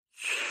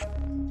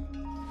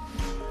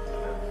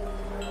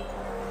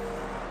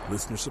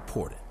Listener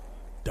supported.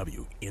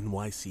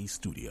 WNYC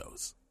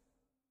Studios.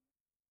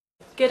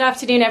 Good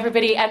afternoon,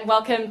 everybody, and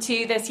welcome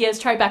to this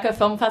year's Tribeca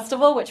Film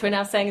Festival, which we're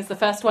now saying is the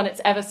first one it's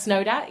ever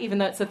snowed at, even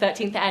though it's the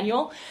 13th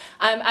annual.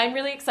 I'm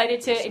really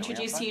excited to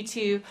introduce you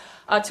to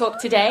our talk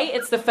today.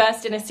 It's the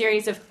first in a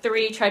series of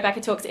 3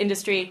 Tribeca Talks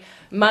Industry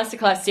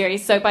Masterclass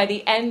series, so by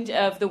the end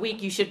of the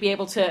week, you should be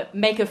able to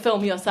make a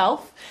film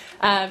yourself.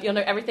 You'll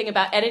know everything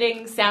about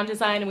editing, sound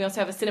design, and we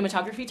also have a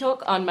cinematography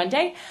talk on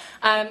Monday.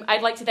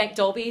 I'd like to thank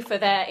Dolby for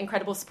their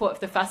incredible support of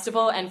the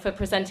festival and for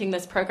presenting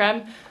this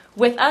program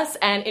with us,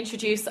 and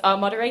introduce our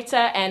moderator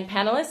and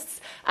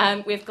panelists.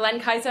 We have Glenn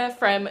Kaiser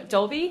from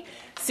Dolby,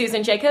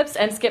 Susan Jacobs,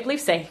 and Skip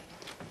Livesey.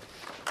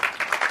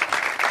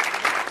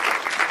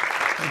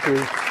 Thank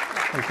you.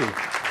 Thank you.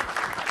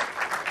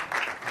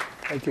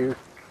 Thank you.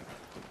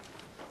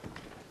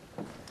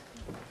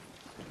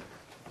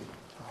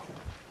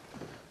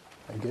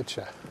 I get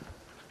you.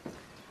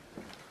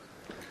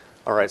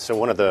 All right. So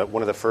one of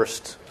the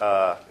first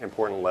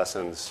important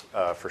lessons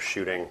for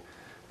shooting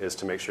is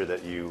to make sure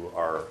that you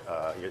are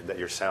that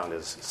your sound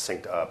is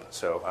synced up.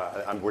 So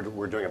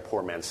we're doing a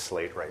poor man's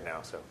slate right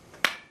now. So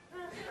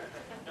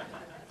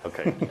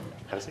okay,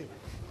 have a seat.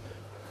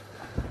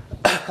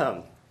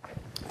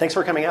 Thanks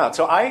for coming out.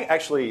 So I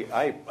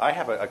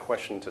have a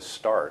question to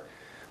start,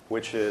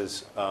 which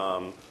is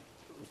for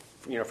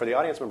the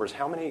audience members,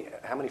 how many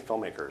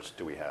filmmakers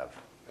do we have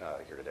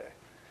here today?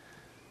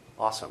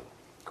 Awesome,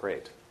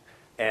 great,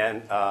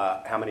 and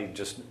how many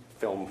just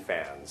film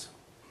fans?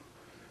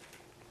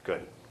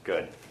 Good.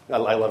 I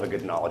love a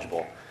good,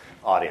 knowledgeable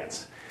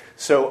audience.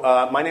 So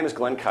my name is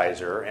Glenn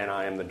Kaiser, and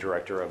I am the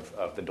director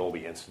of the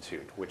Dolby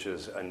Institute, which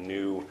is a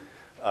new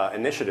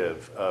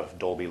initiative of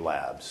Dolby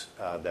Labs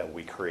that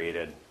we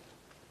created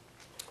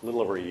a little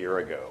over a year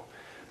ago.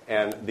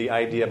 And the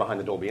idea behind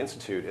the Dolby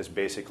Institute is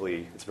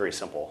basically, it's very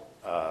simple.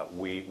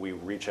 We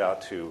reach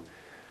out to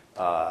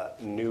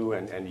new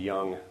and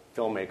young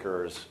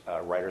filmmakers,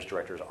 writers,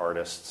 directors,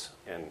 artists,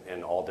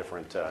 in all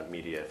different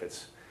media. If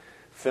it's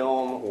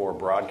film or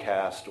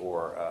broadcast,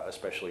 or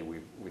especially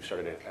we've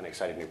started an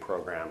exciting new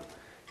program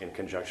in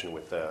conjunction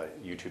with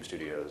YouTube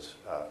Studios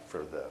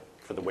for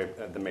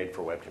the Made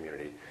for Web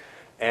community,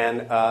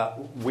 and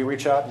we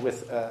reach out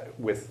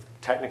with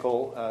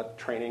technical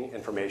training,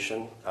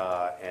 information,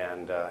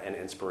 and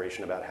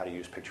inspiration about how to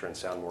use picture and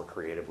sound more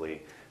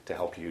creatively to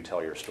help you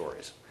tell your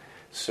stories.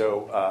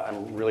 So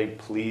I'm really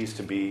pleased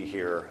to be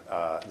here.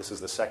 This is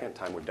the second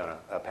time we've done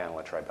a panel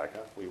at Tribeca.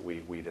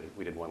 We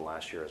did one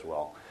last year as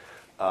well.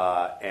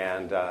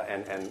 And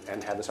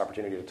had this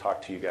opportunity to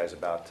talk to you guys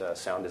about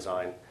sound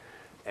design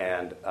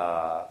and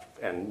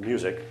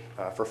music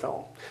for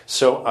film.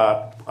 So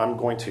I'm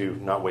going to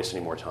not waste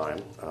any more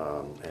time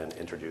and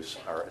introduce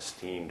our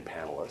esteemed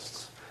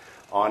panelists.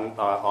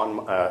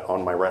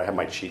 On my right, I have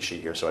my cheat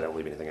sheet here so I don't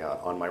leave anything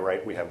out. On my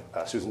right, we have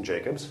Susan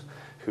Jacobs,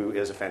 who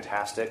is a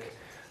fantastic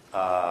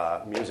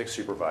music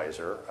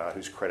supervisor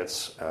whose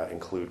credits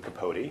include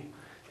Capote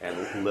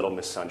and Little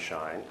Miss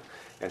Sunshine.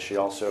 And she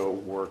also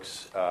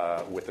works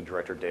with the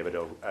director David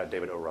O.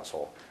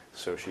 Russell.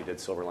 So she did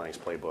Silver Linings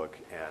Playbook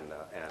and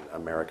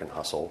American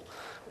Hustle,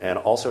 and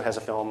also has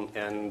a film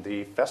in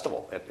the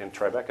festival in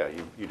Tribeca.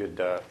 You did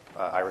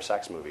Ira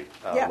Sachs' movie,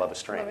 Love is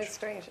Strange. Love is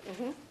Strange.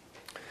 Mm-hmm.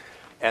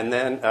 And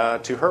then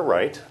to her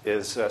right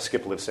is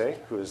Skip Livesey,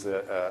 who is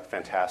the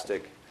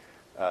fantastic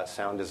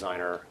sound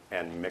designer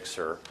and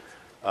mixer,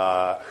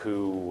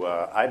 who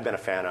I've been a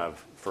fan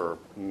of for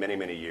many,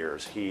 many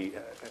years. He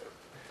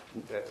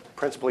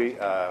principally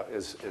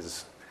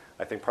is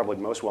I think probably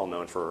most well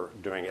known for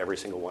doing every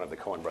single one of the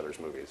Coen Brothers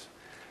movies.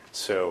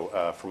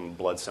 So from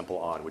Blood Simple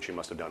on, which you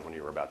must have done when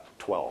you were about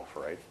 12,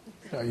 right?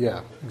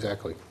 Yeah,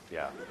 exactly.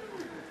 Yeah,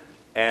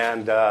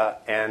 and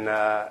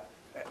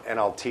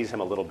I'll tease him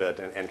a little bit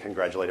and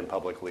congratulate him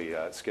publicly.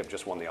 Skip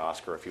just won the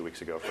Oscar a few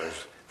weeks ago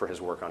for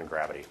his work on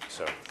Gravity.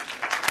 So.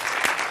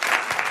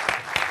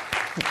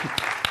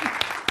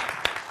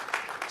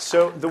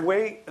 So the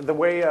way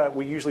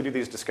we usually do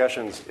these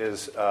discussions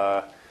is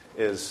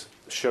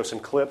show some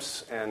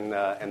clips and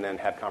then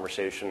have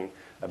conversation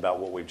about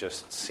what we've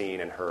just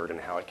seen and heard and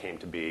how it came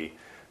to be,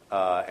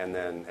 and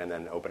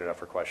then open it up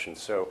for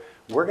questions. So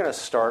we're going to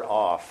start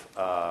off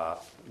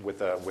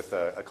with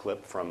a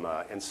clip from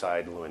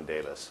Inside Llewyn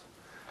Davis,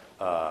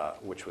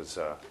 which was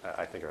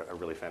I think a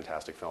really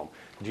fantastic film.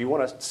 Do you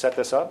want to set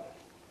this up?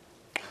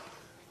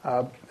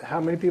 How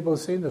many people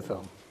have seen the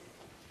film?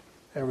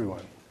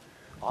 Everyone.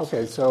 Awesome.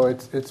 Okay, so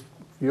it's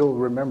you'll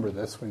remember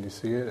this when you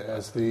see it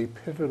as the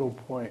pivotal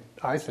point,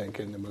 I think,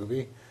 in the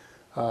movie.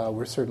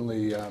 We're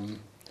certainly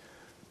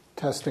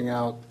testing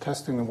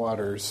the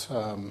waters.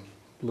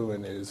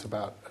 Llewyn is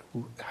about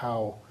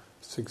how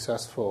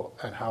successful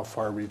and how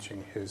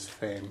far-reaching his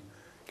fame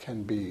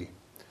can be,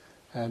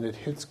 and it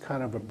hits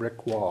kind of a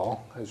brick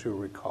wall, as you'll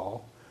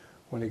recall,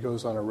 when he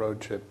goes on a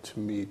road trip to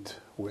meet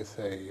with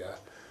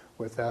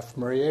F.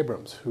 Murray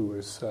Abrams,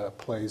 who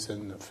plays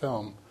in the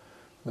film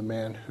the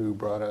man who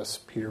brought us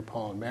Peter,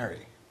 Paul, and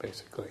Mary,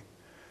 basically.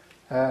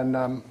 And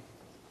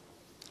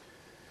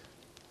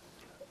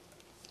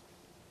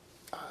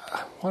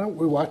why don't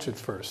we watch it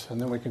first, and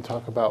then we can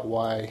talk about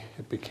why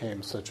it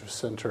became such a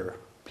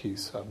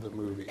centerpiece of the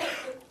movie.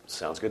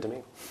 Sounds good to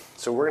me.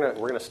 So we're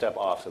gonna step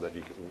off so that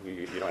you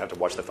don't have to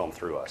watch the film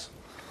through us.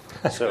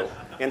 So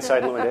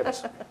inside Llewyn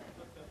Davis.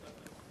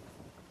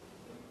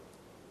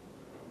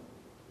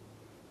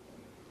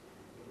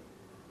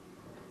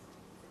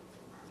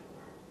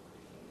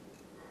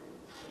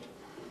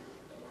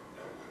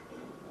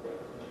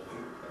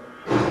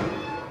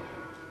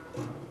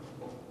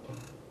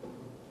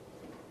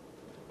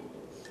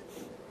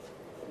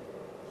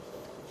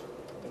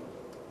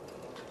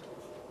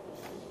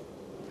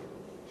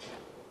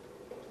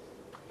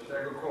 Should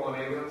I go call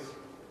an ambulance?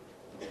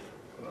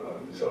 No,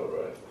 it's all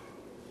right.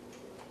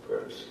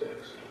 Grab the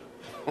sticks.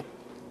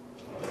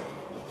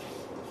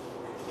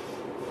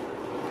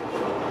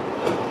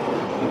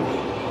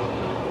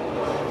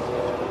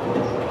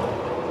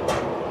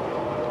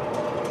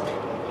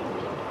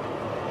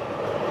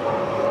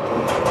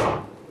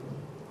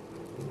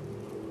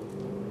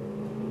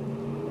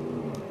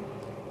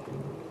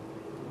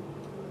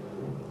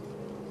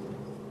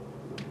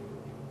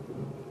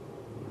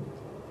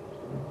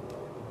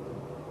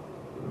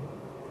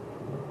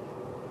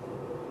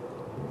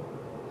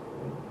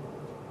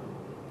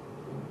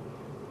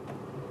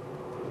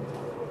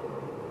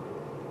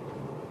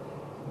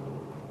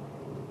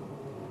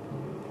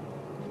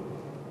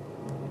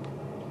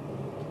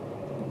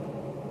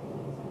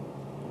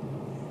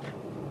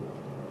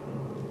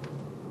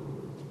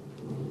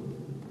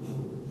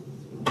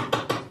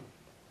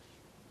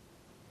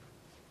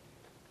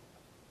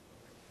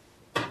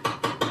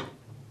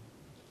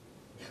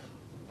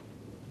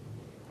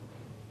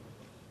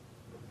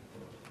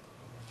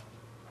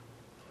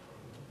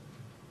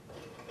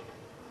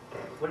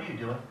 What are you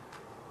doing?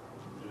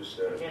 Just,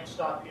 You can't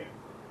stop here.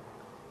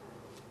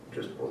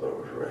 just pulled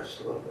over to rest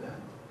a little bit.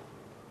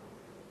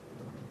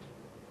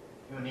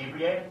 You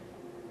inebriated?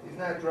 He's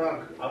not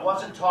drunk. I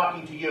wasn't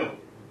talking to you.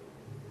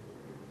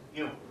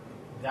 You,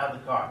 get out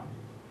of the car.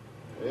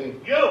 Hey.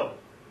 You,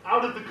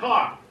 out of the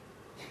car.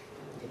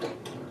 You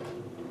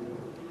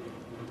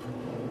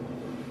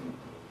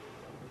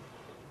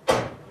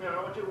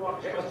know what you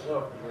walk.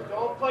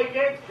 Don't play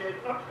games, kid.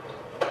 Up.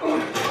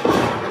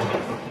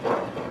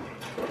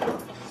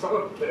 Son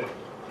of a bitch.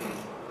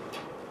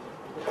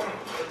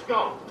 Let's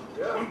go.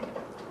 Yeah.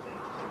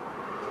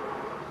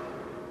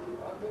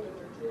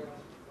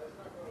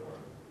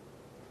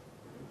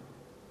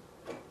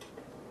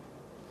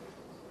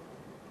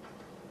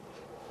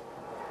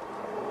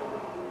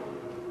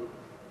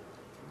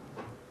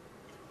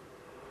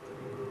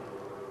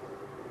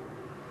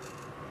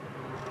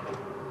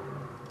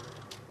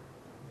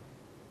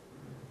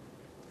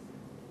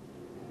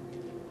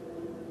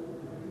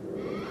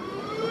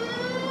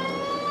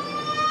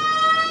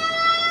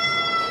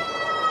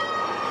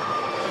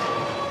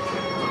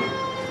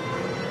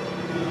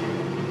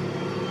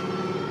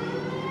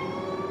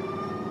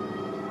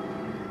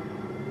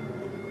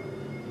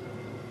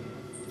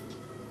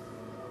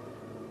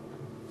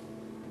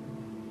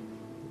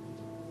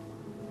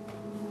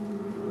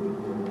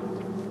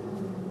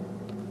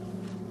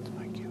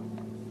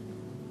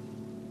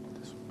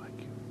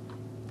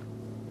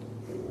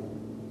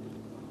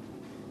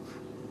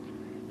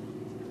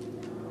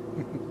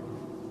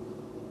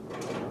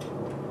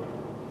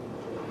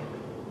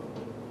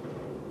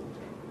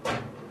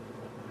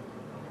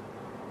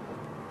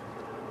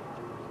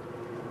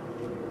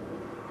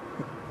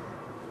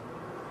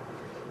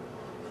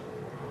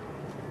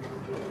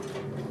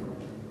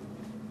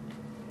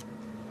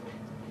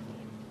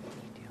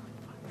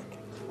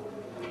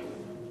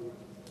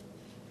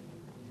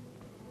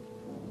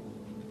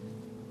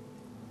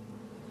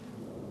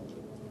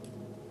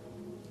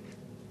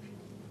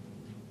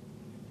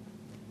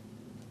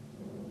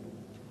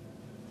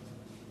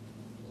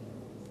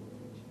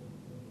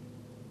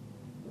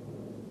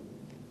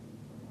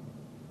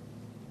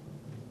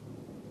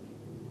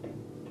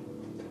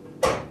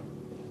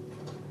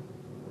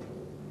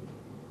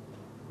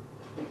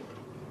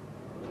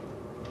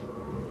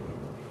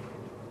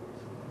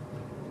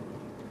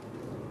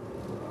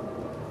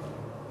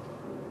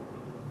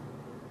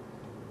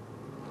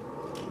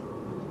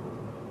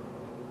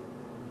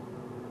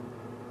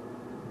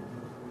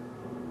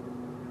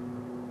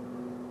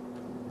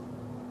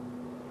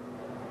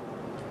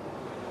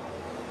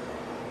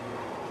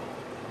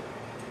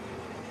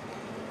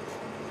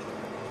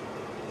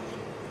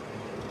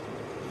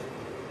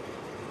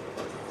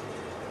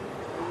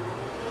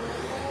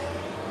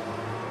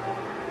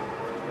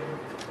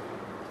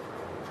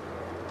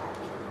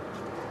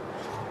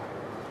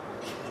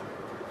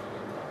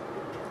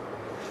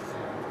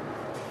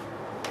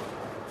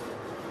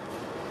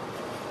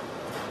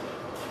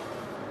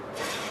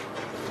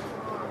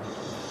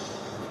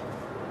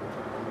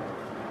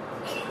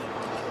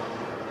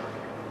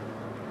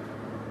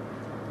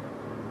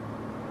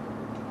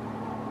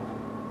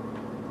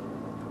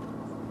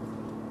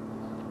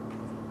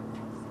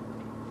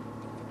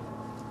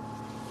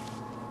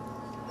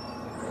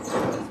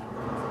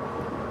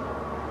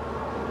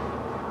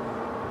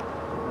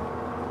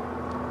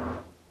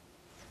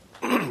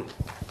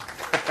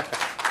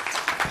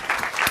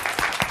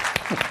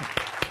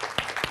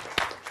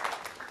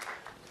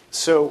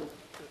 So,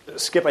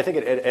 Skip, I think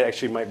it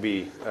actually might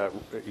be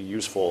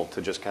useful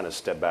to just kind of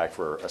step back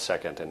for a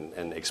second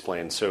and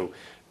explain. So,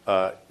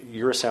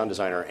 you're a sound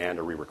designer and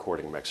a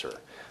re-recording mixer,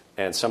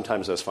 and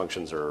sometimes those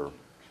functions are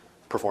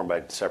performed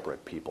by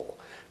separate people.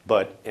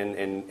 But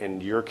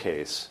in your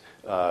case,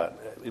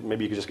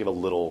 maybe you could just give a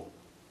little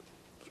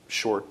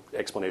short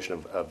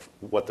explanation of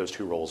what those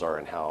two roles are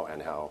and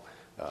how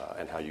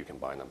you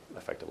combine them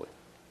effectively.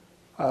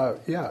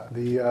 Yeah,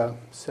 the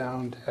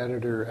sound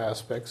editor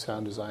aspect,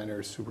 sound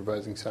designer,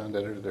 supervising sound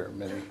editor, there are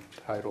many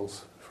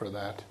titles for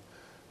that.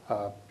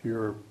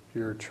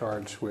 You're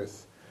charged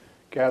with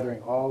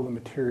gathering all the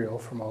material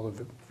from all of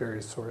the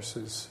various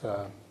sources,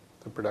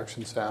 the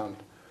production sound,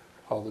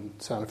 all the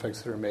sound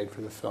effects that are made for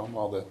the film,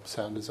 all the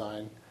sound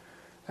design.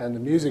 And the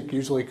music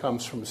usually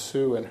comes from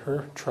Sue and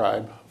her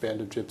tribe,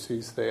 Band of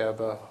Gypsies. They have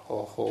a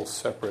whole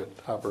separate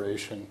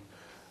operation.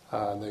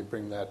 They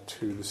bring that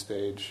to the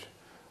stage.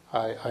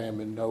 I am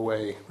in no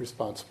way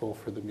responsible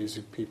for the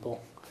music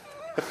people.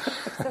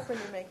 Except when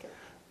you make it.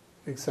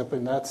 Except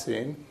in that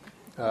scene.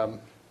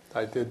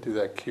 I did do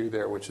that cue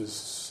there, which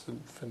is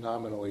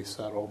phenomenally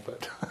subtle,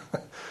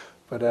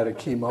 but at a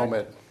key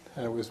moment.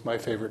 And it was my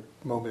favorite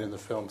moment in the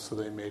film, so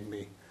they made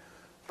me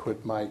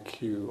put my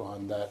cue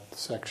on that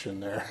section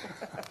there.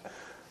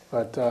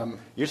 But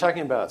you're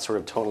talking about sort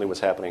of tonally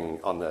what's happening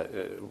on the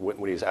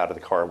when he's out of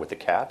the car with the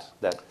cat.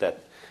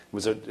 That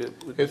was a.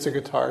 It's a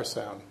guitar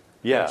sound.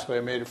 Yeah. Actually,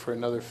 I made it for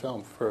another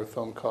film, for a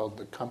film called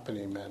The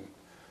Company Men,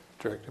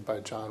 directed by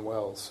John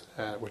Wells,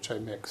 which I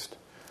mixed.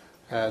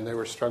 And they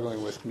were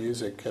struggling with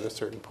music at a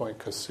certain point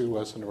because Sue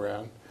wasn't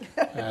around.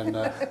 And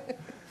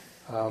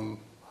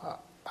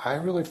I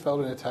really felt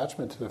an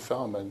attachment to the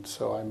film, and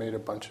so I made a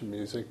bunch of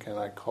music, and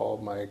I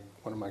called one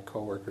of my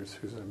coworkers,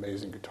 who's an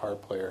amazing guitar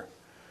player.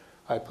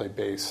 I play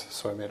bass,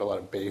 so I made a lot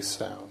of bass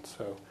sounds.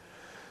 So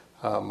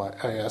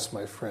I asked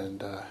my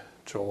friend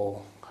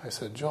Joel, I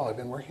said, Joel, I've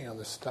been working on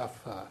this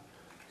stuff.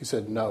 He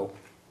said, no.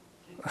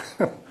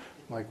 I'm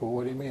like, well,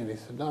 what do you mean? He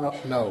said,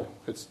 no,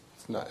 it's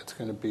not. It's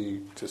going to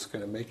be just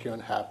going to make you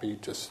unhappy.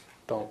 Just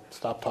don't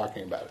stop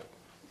talking about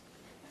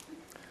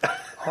it.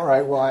 All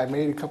right, well, I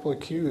made a couple of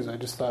cues. I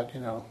just thought,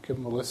 give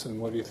them a listen.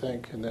 What do you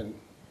think? And then,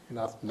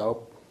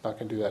 nope, not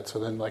going to do that. So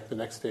then, the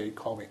next day, he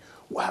called me.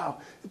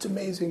 Wow, it's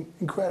amazing,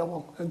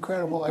 incredible.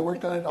 I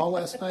worked on it all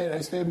last night.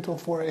 I stayed until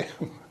 4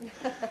 a.m.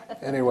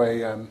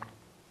 Anyway, a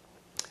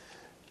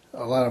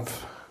lot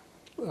of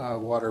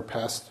water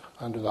passed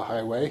under the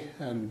highway,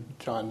 and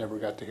John never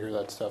got to hear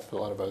that stuff. A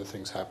lot of other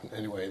things happened.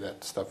 Anyway,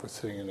 that stuff was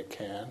sitting in a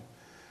can,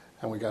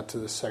 and we got to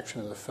this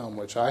section of the film,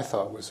 which I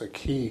thought was a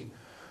key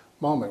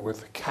moment with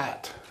the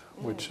cat,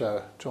 which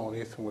Joel and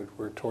Ethan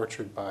were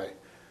tortured by,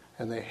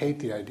 and they hate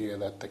the idea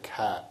that the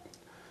cat,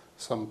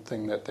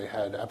 something that they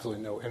had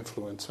absolutely no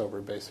influence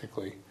over,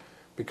 basically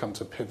becomes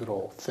a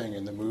pivotal thing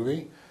in the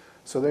movie.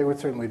 So they would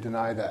certainly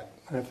deny that.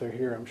 And if they're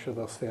here, I'm sure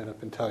they'll stand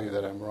up and tell you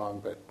that I'm wrong,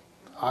 but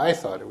I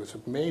thought it was a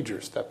major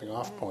stepping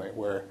off point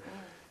where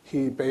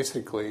he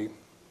basically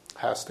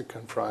has to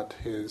confront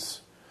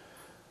his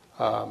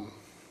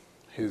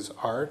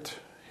art,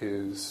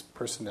 his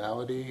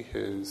personality,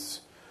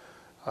 his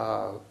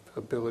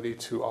ability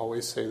to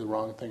always say the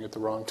wrong thing at the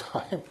wrong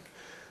time,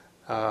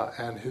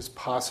 and his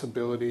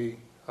possibility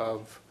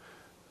of,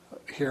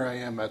 here I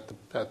am at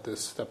this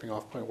stepping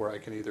off point where I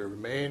can either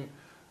remain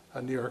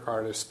a New York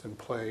artist and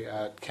play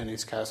at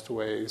Kenny's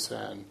Castaways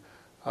and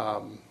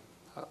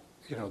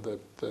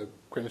the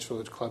Greenwich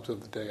Village clubs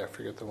of the day. I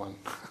forget the one.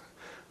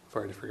 I've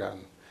already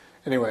forgotten.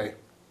 Anyway,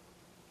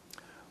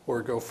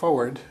 or go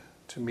forward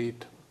to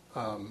meet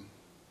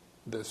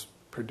this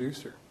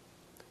producer,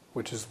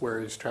 which is where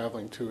he's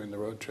traveling to in the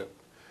road trip.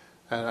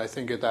 And I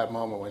think at that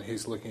moment when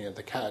he's looking at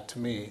the cat, to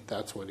me,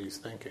 that's what he's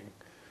thinking.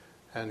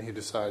 And he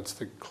decides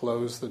to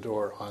close the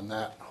door on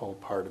that whole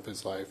part of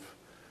his life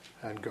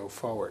and go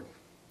forward.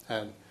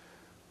 And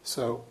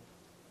so,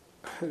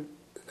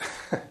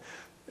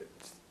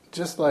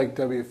 just like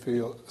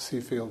W.C.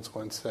 Fields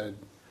once said,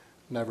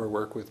 never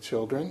work with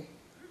children.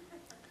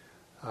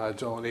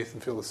 Joel and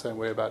Ethan feel the same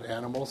way about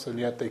animals, and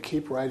yet they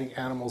keep writing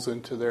animals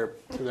into their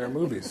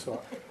movies.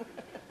 So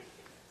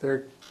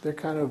they're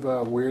kind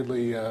of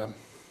weirdly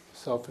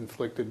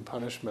self-inflicted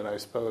punishment, I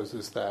suppose,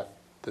 is that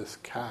this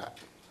cat.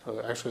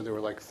 Actually, there were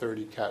like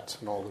 30 cats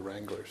in all the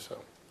Wranglers.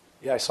 So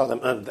yeah, I saw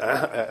them.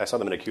 I saw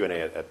them in a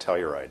Q&A at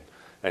Telluride.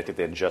 And I think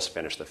they had just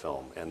finished the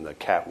film, and the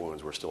cat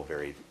wounds were still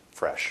very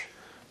fresh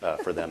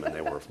for them, and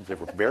they were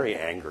very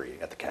angry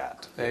at the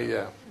cat.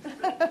 Yeah.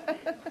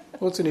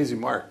 Well, it's an easy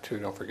mark too.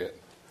 Don't forget.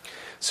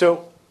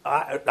 So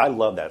I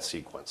love that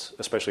sequence,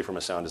 especially from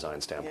a sound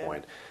design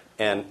standpoint,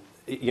 and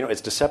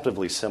it's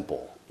deceptively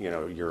simple.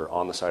 You're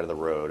on the side of the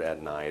road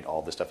at night,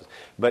 all this stuff.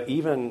 But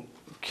even,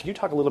 can you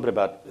talk a little bit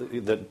about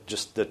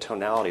the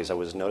tonalities? I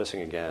was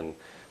noticing again,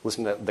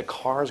 listening to the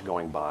cars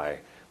going by,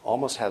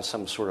 almost have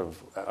some sort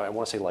of, I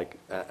want to say like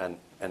an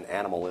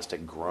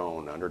animalistic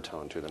groan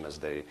undertone to them as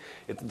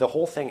the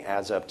whole thing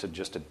adds up to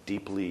just a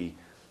deeply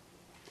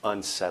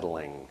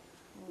unsettling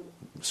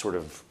sort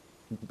of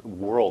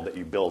world that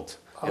you built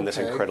in this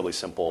incredibly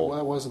simple. Well,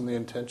 that wasn't the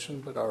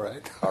intention, but all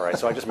right. All right,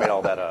 so I just made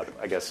all that up.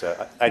 I guess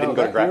I didn't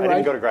go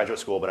to graduate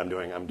school, but I'm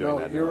doing that. No,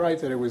 you're now. right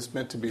that it was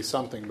meant to be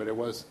something, but it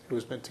was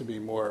meant to be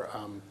more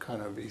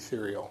kind of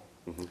ethereal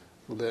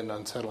than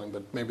unsettling.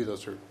 But maybe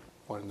those are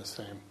one and the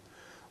same.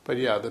 But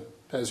yeah,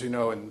 as you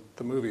know, in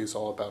the movie, it's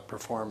all about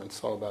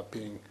performance, all about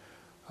being.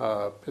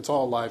 It's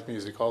all live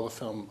music. All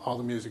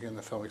the music in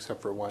the film,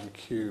 except for one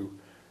cue,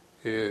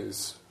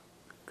 is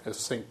a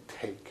sync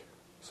take.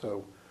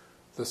 So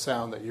the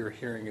sound that you're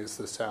hearing is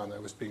the sound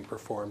that was being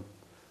performed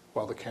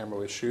while the camera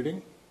was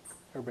shooting.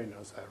 Everybody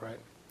knows that, right?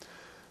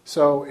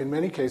 So in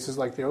many cases,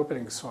 like the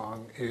opening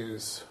song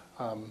is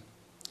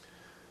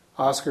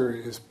Oscar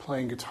is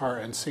playing guitar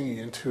and singing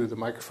into the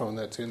microphone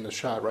that's in the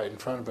shot right in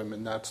front of him,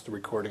 and that's the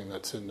recording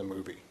that's in the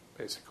movie,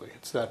 basically.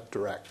 It's that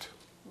direct.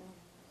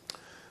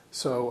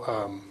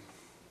 So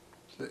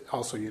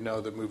also, you know,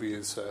 the movie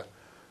is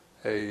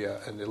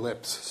an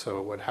ellipse.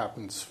 So what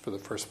happens for the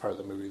first part of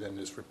the movie then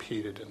is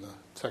repeated in the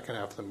second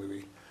half of the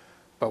movie.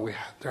 But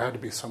there had to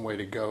be some way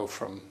to go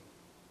from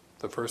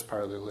the first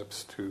part of the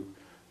ellipse to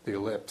the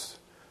ellipse,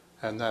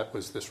 and that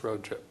was this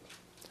road trip.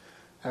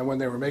 And when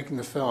they were making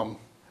the film,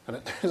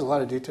 and there's a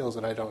lot of details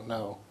that I don't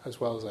know, as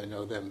well as I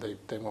know them. They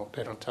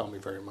don't tell me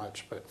very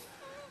much, but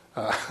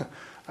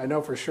I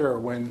know for sure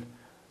when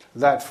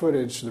that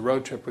footage, the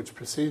road trip which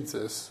precedes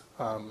this,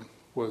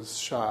 was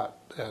shot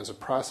as a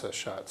process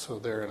shot. So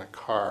they're in a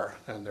car,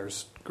 and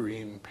there's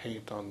green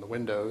paint on the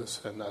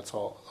windows, and that's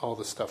all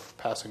the stuff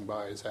passing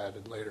by is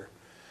added later.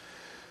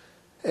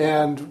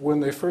 And when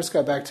they first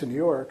got back to New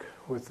York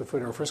with the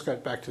footage, or first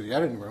got back to the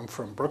editing room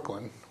from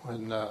Brooklyn,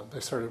 when they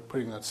started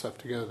putting that stuff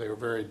together, they were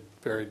very,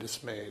 very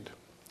dismayed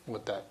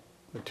what that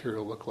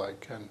material looked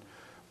like.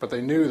 But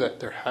they knew that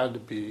there had to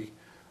be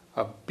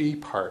a B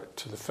part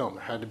to the film.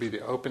 There had to be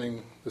the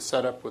opening, the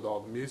setup with all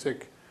the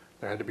music.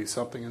 There had to be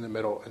something in the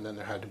middle, and then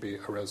there had to be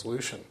a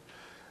resolution.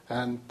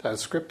 And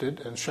as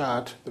scripted and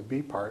shot, the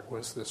B part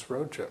was this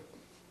road trip.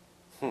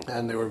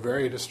 And they were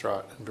very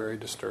distraught and very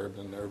disturbed,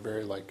 and they were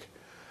very,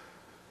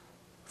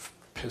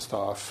 pissed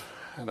off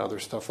and other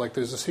stuff. Like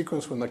there's a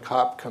sequence when the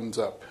cop comes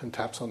up and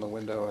taps on the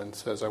window and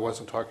says, "I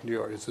wasn't talking to you,"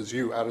 or it says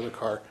 "you" out of the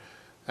car.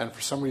 And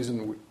for some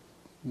reason,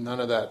 none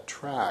of that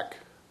track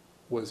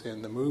was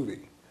in the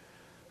movie.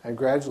 And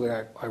gradually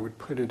I would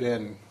put it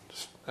in,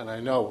 and I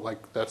know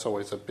that's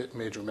always a bit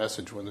major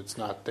message when it's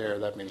not there.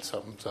 That means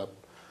something's up.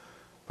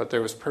 But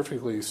there was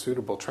perfectly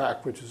suitable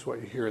track, which is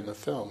what you hear in the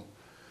film.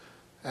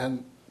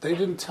 And they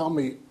didn't tell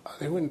me,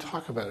 they wouldn't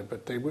talk about it,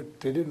 but they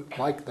didn't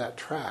like that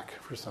track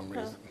for some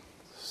reason.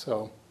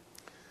 So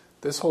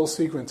this whole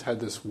sequence had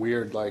this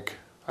weird,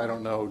 I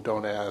don't know,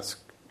 don't ask.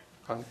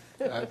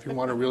 If you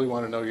really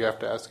want to know, you have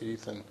to ask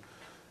Ethan.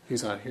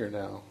 He's not here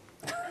now.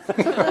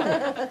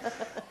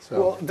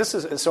 Well,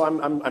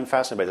 I'm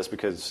fascinated by this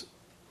because,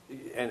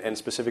 and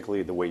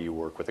specifically the way you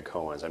work with the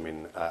Coens. I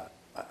mean,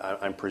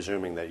 I'm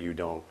presuming that you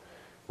don't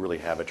really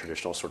have a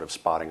traditional sort of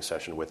spotting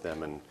session with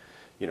them, and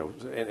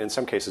in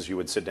some cases you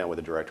would sit down with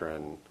the director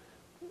and.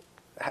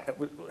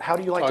 How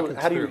do you like to?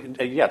 How do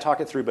you?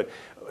 Talk it through. But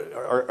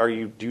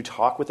do you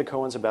talk with the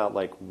Coens about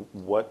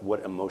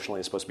what emotionally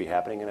is supposed to be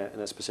happening in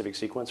a specific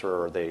sequence,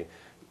 or are they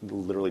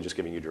literally just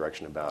giving you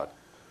direction about?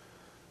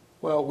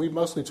 Well, we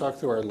mostly talk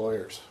through our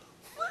lawyers.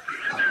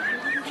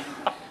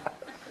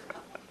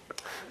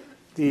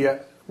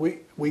 There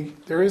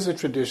is a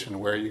tradition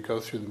where you go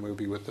through the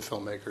movie with the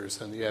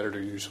filmmakers and the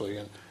editor usually,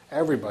 and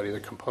everybody,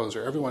 the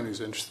composer, everyone who's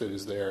interested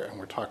is there, and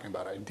we're talking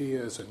about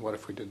ideas and what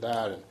if we did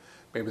that, and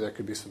maybe there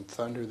could be some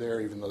thunder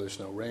there even though there's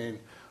no rain.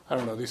 I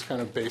don't know, these kind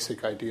of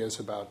basic ideas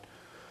about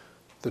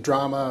the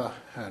drama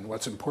and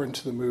what's important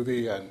to the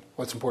movie and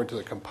what's important to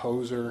the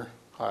composer.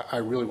 I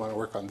really want to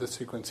work on this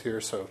sequence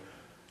here, so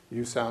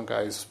you sound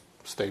guys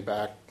stay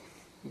back,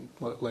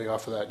 lay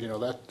off of that.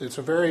 That it's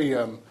a very,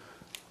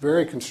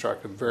 very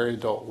constructive, very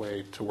adult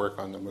way to work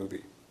on the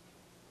movie.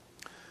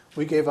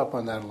 We gave up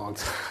on that a long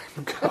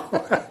time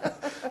ago.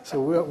 So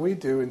what we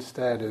do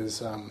instead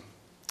is,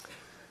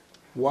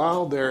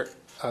 while they're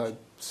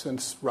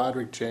since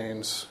Roderick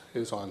James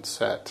is on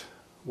set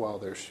while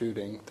they're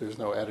shooting, there's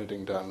no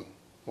editing done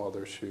while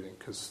they're shooting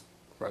because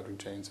Roderick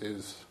James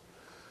is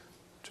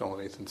Joel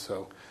and Ethan.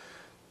 So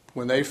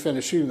when they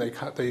finish shooting,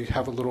 they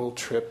have a little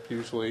trip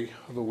usually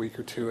of a week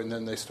or two, and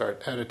then they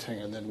start editing,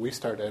 and then we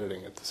start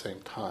editing at the same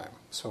time.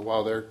 So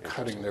while they're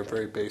cutting their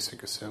very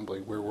basic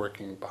assembly, we're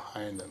working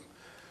behind them.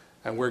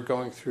 And we're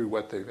going through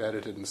what they've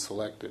edited and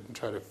selected and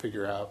try to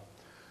figure out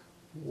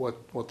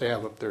what they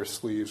have up their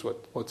sleeves,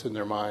 what's in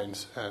their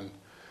minds, and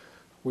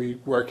we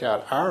work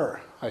out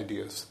our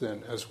ideas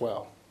then as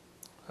well.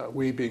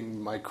 We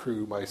being my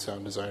crew, my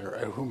sound designer,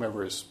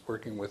 whomever is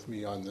working with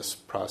me on this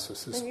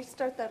process. And you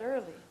start that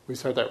early. We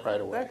start that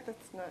right away.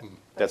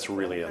 That's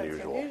really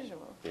unusual.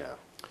 Yeah.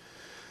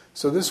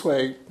 So this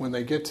way, when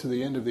they get to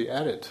the end of the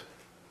edit,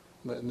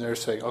 and they're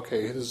saying,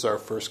 okay, this is our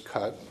first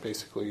cut,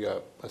 basically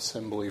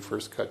assembly,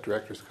 first cut,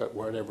 director's cut,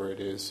 whatever it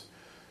is.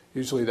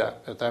 Usually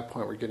at that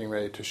point we're getting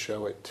ready to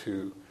show it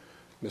to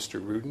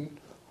Mr. Rudin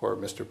or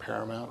Mr.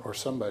 Paramount or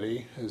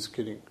somebody is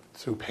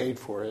who paid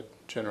for it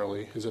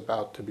generally is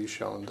about to be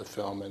shown the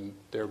film, and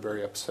they're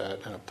very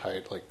upset and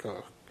uptight, like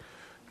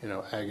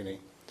agony.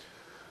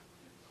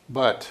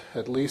 But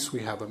at least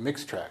we have a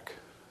mix track,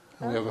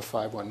 and we have a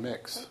 5/1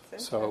 mix.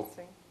 So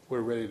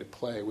we're ready to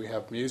play. We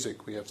have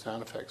music, we have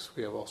sound effects,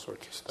 we have all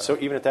sorts of stuff. So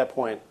even at that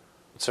point,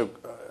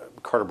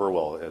 Carter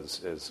Burwell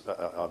is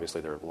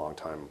obviously their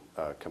longtime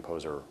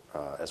composer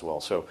as well.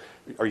 So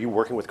are you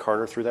working with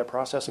Carter through that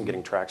process and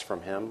getting tracks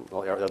from him?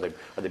 Are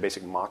they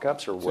basic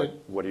mock-ups, or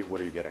what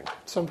are you getting?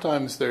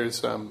 Sometimes there's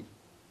some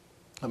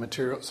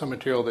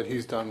material that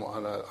he's done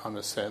on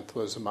a synth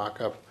was a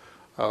mock-up.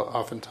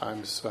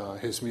 Oftentimes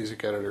his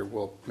music editor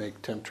will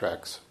make temp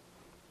tracks,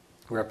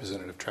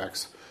 representative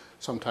tracks.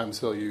 Sometimes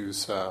they'll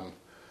use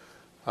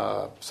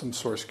some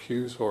source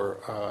cues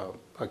or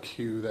a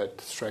cue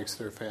that strikes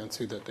their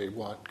fancy that they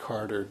want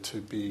Carter to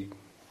be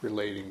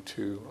relating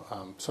to.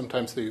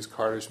 Sometimes they use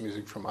Carter's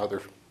music from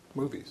other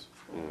movies,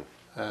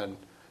 and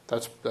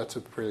that's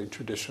a pretty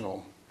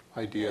traditional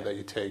idea that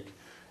you take.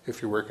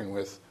 If you're working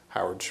with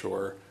Howard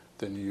Shore,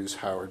 then you use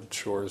Howard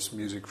Shore's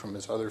music from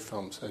his other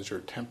films as your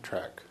temp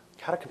track.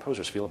 How do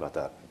composers feel about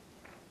that?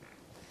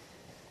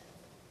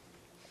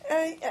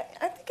 I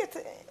think it's.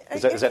 I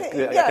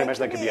can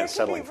imagine that could be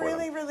unsettling for them. It can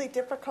be really, really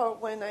difficult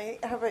when I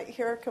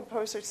hear a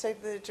composer say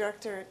to the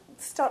director,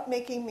 "Stop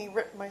making me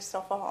rip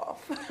myself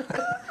off,"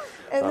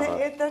 and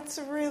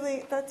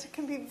that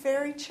can be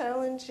very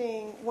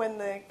challenging when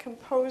the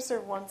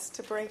composer wants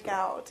to break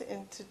out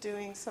into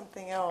doing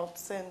something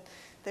else, and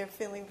they're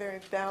feeling very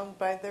bound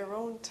by their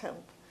own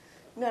temp.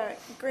 Now,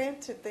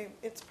 granted,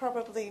 it's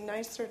probably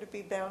nicer to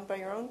be bound by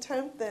your own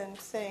temp than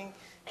saying,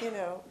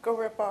 go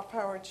rip off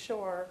Howard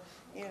Shore,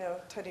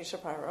 Teddy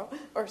Shapiro,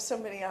 or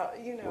somebody else,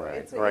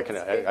 Right. I can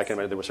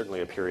imagine there was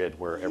certainly a period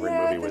where every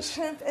movie was...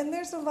 temp, and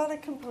there's a lot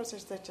of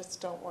composers that just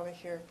don't want to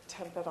hear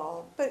temp at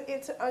all. But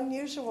it's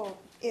unusual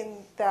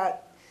in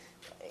that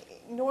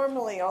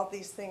normally all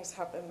these things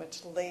happen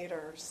much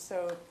later,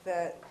 so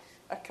that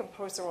a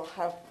composer will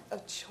have a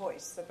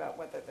choice about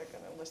whether they're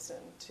going to listen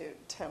to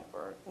temp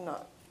or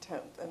not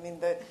temp. I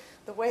mean,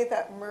 the way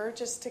that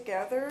merges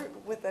together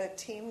with a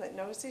team that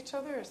knows each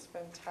other is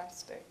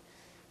fantastic.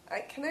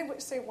 Can I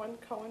say one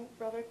Coen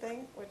brother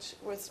thing, which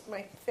was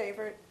my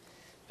favorite,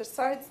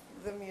 besides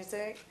the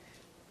music?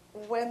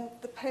 When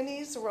the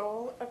pennies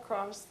roll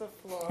across the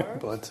floor...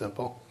 Blood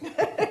Simple.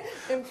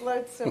 in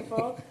Blood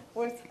Simple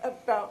was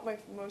about my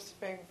most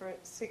favorite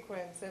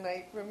sequence, and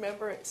I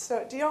remember it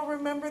so... Do y'all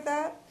remember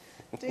that?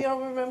 Do y'all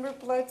remember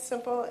Blood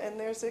Simple? And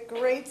there's a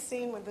great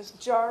scene with this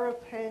jar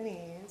of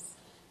pennies,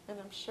 and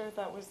I'm sure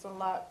that was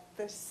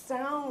the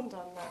sound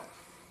on that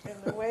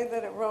and the way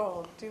that it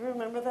rolled. Do you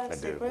remember that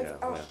sequence? Yeah,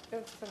 oh,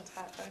 it was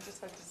fantastic. I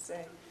just have to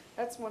say.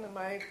 That's one of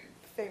my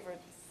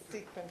favorite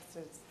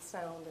sequences,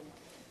 sound and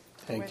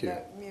Thank the way you.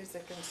 that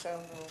music and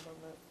sound rolled on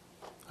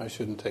that. I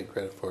shouldn't take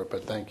credit for it,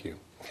 but thank you.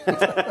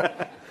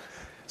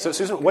 So,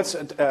 Susan,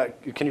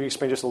 can you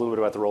explain just a little bit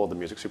about the role of the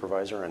music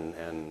supervisor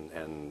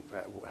and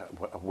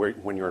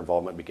when your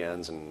involvement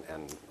begins and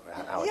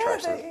how it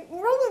tracks it? The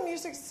role of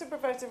music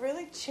supervisor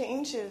really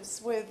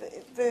changes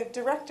with the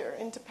director,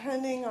 and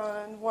depending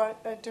on what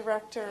a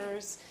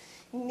director's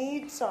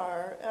needs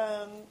are.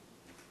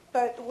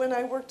 But when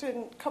I worked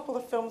in a couple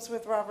of films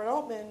with Robert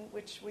Altman,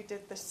 which we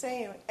did the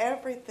same,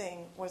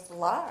 everything was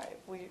live.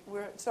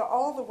 So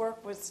all the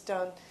work was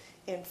done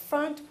in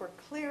front. We're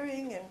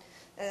clearing,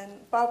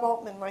 and Bob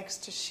Altman likes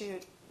to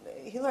shoot.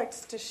 He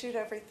likes to shoot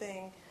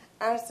everything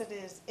as it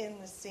is in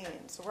the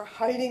scene. So we're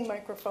hiding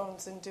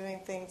microphones and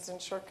doing things in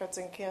shortcuts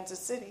in Kansas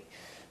City,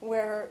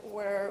 where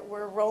we're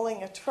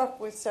rolling a truck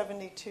with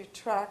 72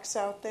 tracks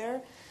out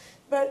there.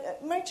 But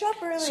my job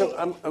really... So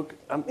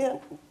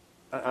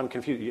I'm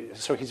confused.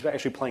 So he's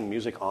actually playing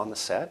music on the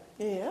set?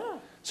 Yeah.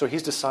 So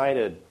he's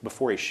decided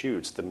before he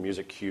shoots the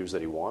music cues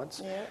that he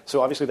wants? Yeah.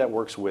 So obviously that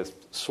works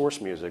with source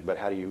music, but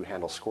how do you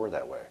handle score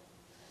that way?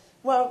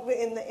 Well,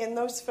 in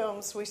those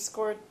films, we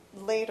scored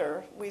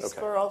later. We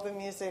score all the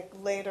music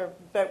later,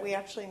 but we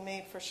actually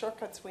made, for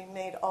Shortcuts, we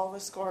made all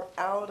the score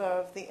out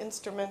of the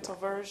instrumental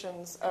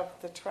versions of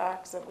the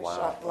tracks that we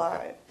shot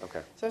live. Okay.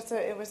 So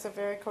it was a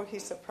very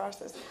cohesive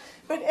process.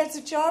 But as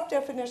a job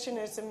definition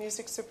as a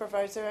music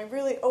supervisor, I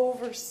really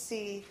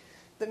oversee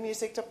the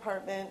music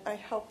department. I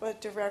help a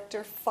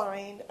director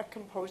find a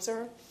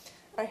composer.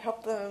 I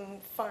help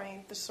them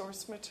find the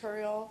source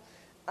material.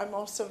 I'm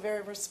also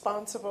very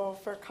responsible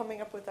for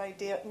coming up with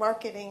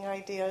marketing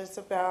ideas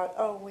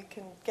about, we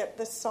can get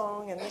this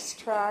song and this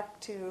track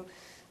to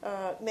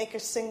make a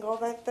single.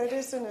 That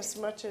isn't as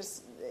much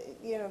as,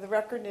 the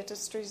record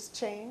industry's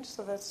changed,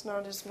 so that's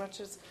not as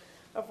much as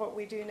of what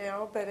we do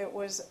now, but it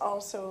was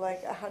also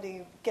like, how do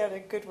you get a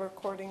good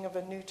recording of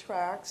a new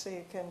track so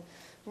you can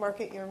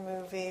market your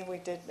movie. We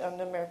did on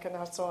American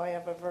Hustle. I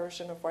have a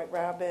version of White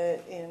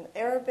Rabbit in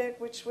Arabic,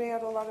 which we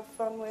had a lot of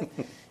fun with.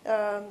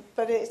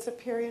 But it's a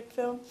period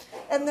film.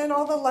 And then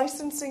all the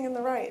licensing and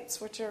the rights,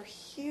 which are a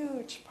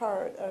huge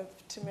part of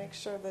to make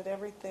sure that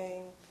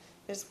everything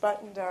is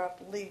buttoned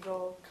up,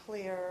 legal,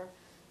 clear,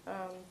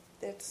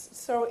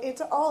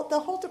 It's all the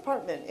whole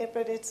department,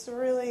 but it's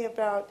really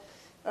about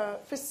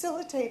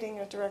facilitating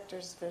a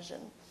director's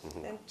vision.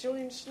 Mm-hmm. And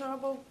Julian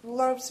Schnabel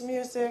loves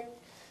music,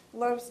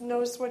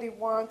 knows what he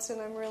wants,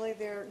 and I'm really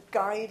there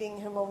guiding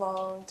him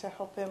along to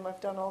help him. I've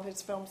done all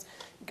his films,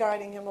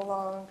 guiding him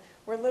along.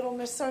 Where Little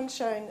Miss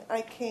Sunshine,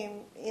 I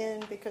came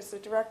in because the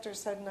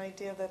directors had an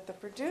idea that the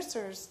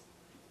producers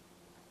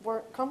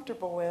weren't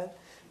comfortable with,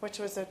 which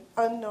was an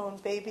unknown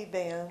baby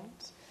band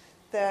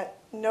that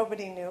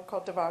nobody knew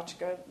called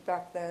Devachka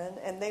back then,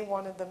 and they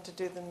wanted them to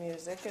do the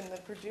music, and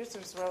the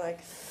producers were like,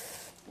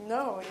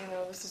 no,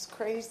 this is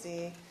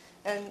crazy.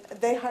 And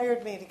they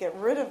hired me to get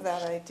rid of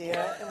that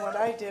idea, and what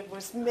I did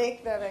was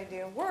make that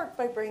idea work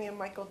by bringing in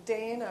Michael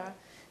Dana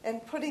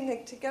and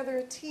putting together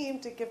a team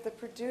to give the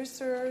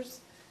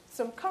producers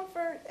some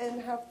comfort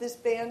and have this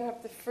band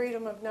have the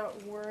freedom of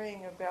not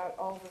worrying about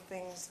all the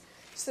things.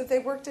 So they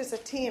worked as a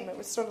team. It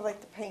was sort of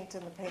like the paint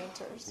and the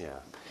painters. Yeah.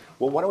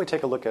 Well, why don't we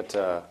take a look at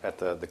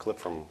the clip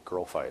from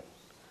Girl Fight?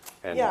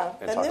 And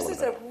this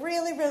is a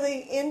really,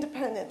 really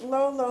independent,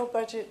 low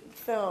budget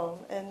film.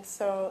 And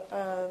so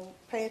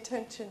pay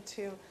attention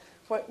to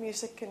what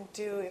music can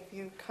do if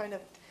you kind of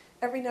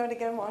every now and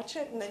again watch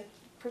it and then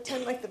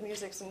pretend like the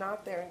music's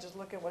not there and just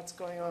look at what's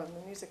going on.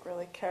 The music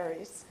really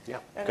carries.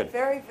 Yeah, and good. A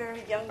very,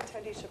 very young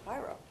Teddy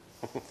Shapiro.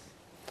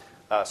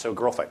 So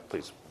Girl Fight,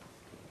 please.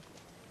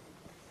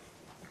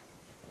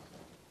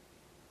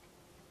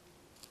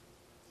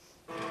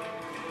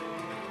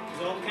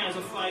 There's all kinds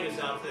of fighters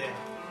out there.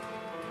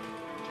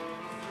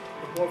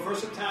 The more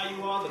versatile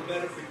you are, the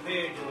better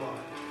prepared you are.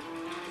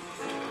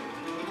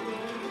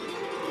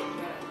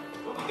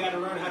 You got to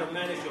learn how to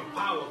manage your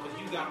power because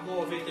you got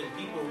more of it than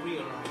people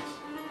realize.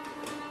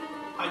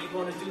 How you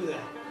going to do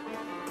that?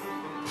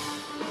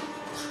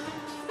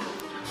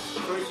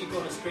 First, you're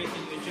going to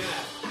strengthen your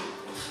jab.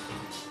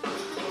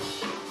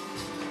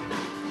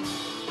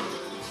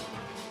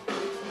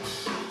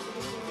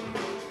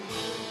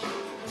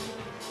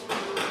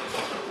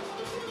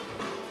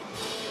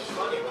 It's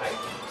funny, right?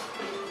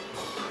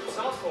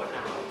 Southpaw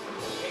now.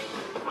 Okay?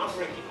 I'm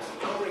Ricky.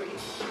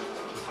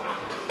 Come on.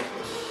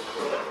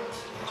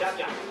 Jab,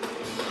 jab.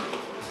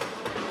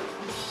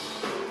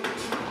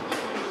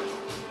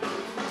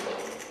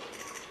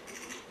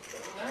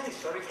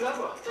 Very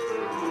clever.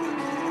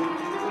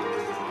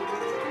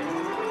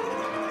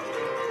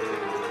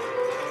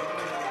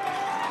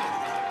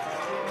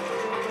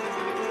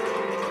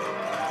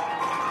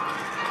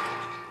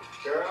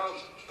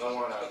 Girls, I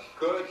want a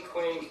good,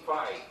 clean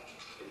fight.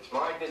 It's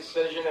my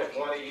decision if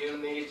one of you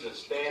needs a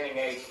standing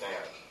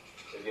 8-down.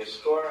 If you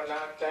score a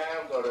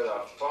knockdown, go to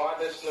the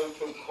farthest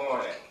neutral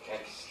corner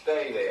and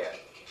stay there.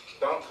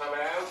 Don't come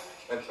out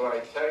until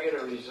I tell you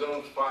to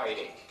resume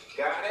fighting.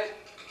 Got it?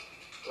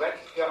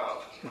 Let's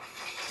go.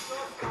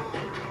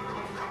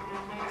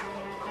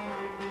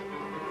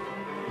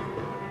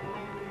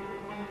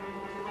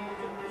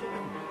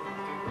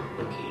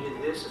 The key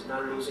to this is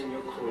not losing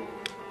your cool.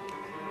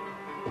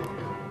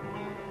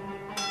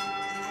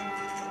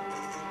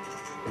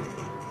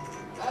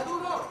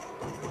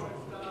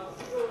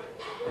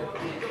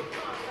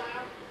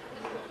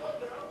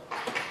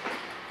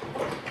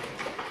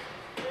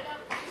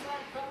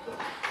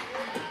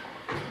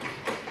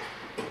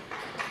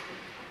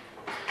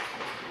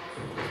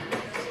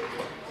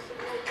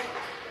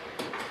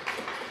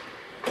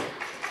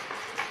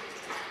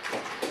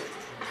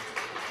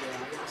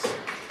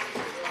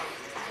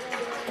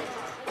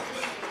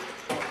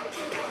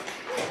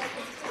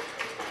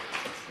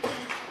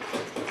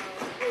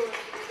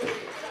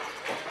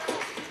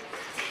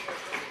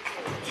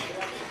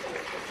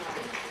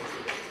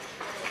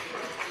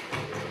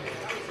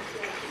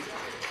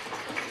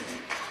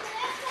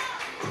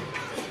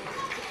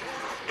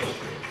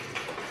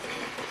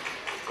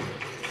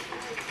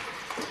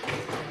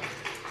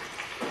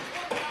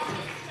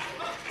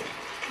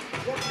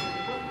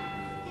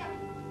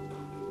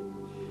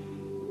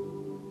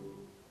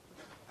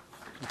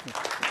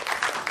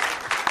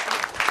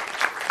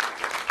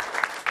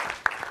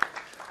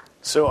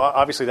 So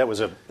obviously that was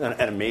an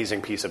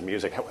amazing piece of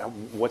music.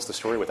 What's the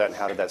story with that, and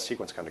how did that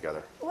sequence come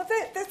together? Well,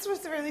 this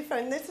was really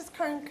fun. This is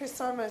Karin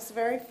Kusama's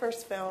very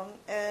first film,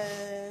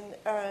 and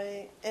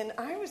I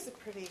was a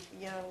pretty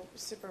young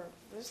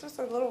This was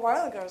a little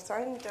while ago, so I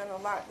hadn't done a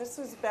lot. This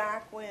was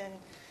back when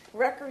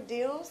record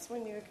deals,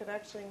 when you could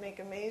actually make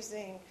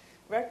amazing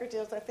record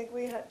deals. I think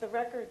we had the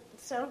record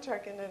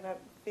soundtrack ended up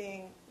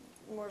being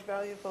more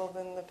valuable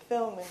than the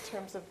film in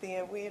terms of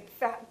we had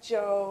Fat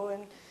Joe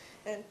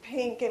and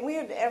Pink, and we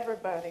had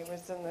everybody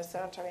was in the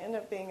soundtrack. It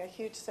ended up being a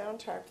huge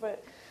soundtrack.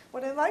 But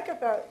what I like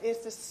about is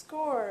the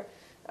score.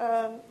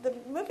 The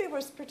movie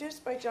was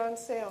produced by John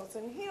Sayles,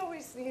 and he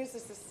always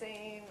uses the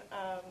same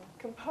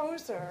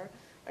composer,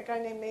 a guy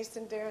named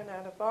Mason Darren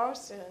out of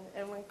Boston.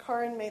 And when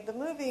Karin made the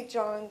movie,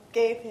 John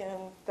gave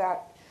him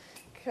that.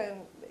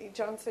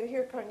 John said,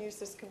 "Here, Karin, use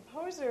this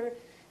composer."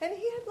 And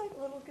he had like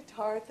little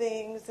guitar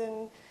things,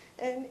 and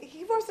And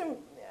he wasn't,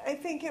 I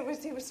think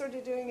he was sort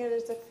of doing it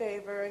as a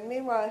favor. And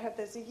meanwhile, I had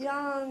this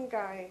young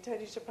guy,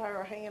 Teddy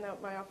Shapiro, hanging out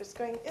in my office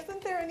going,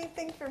 isn't there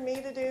anything for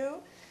me to do?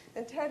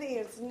 And Teddy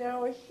is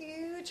now a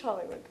huge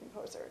Hollywood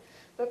composer.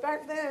 But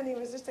back then, he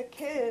was just a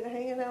kid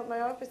hanging out in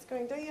my office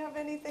going, don't you have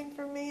anything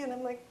for me? And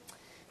I'm like,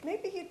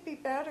 maybe you'd be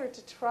better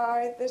to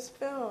try this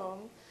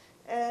film.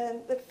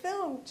 And the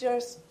film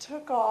just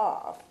took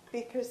off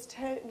because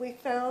we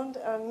found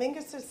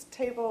Mingus's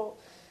table,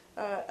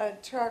 a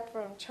track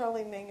from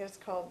Charlie Mingus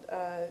called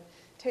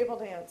Table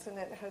Dance, and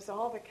it has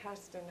all the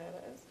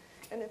castanets.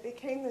 And it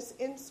became this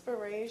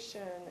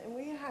inspiration, and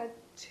we had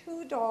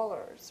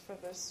 $2 for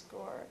this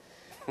score.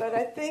 But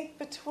I think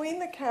between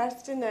the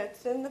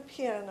castanets and the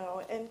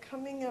piano and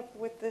coming up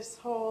with this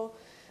whole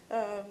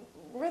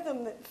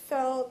rhythm that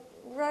felt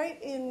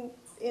right in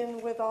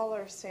with all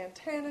our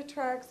Santana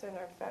tracks and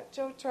our Fat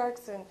Joe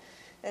tracks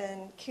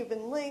and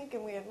Cuban Link,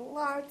 and we had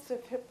lots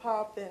of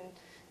hip-hop,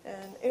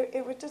 and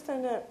it would just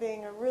end up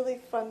being a really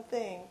fun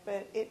thing.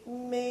 But it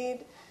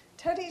made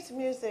Teddy's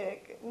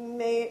music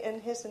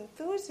and his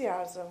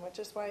enthusiasm, which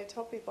is why I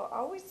tell people,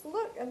 always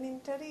look. I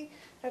mean, Teddy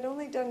had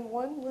only done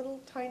one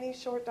little tiny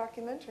short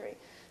documentary,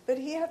 but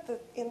he had the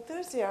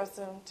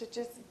enthusiasm to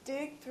just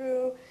dig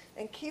through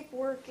and keep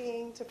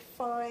working to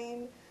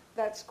find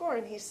that score.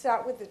 And he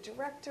sat with the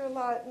director a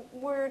lot,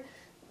 where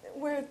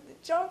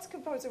John's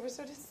composer was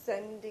sort of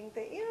sending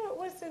things. It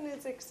wasn't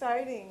as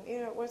exciting.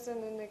 It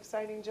wasn't an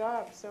exciting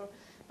job. So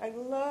I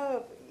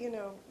love,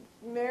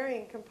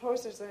 marrying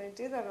composers, and I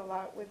do that a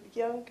lot with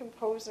young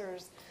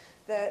composers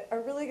that are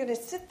really going to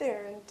sit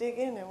there and dig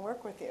in and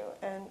work with you.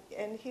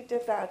 And he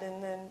did that,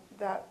 and then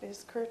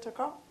his career took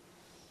off.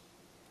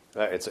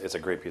 It's a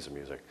great piece of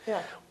music.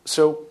 Yeah.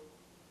 So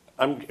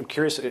I'm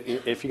curious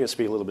if you can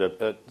speak a little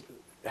bit.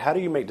 How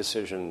do you make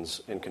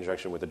decisions in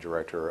conjunction with the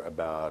director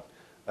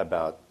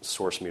about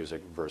source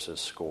music versus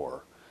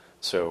score?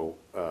 So,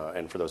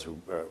 and for those who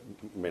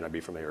may not be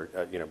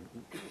familiar,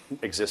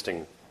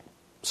 existing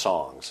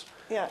songs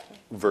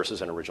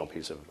versus an original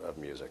piece of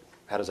music.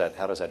 How does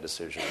that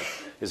decision?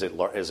 Is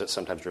it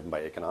sometimes driven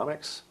by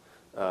economics?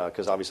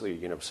 Because obviously,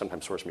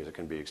 sometimes source music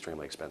can be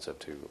extremely expensive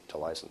to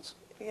license.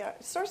 Yeah,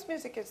 source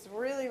music is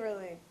really,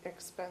 really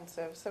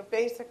expensive. So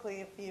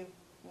basically, if you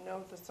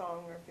know the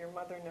song, or if your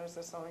mother knows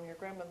the song, your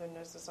grandmother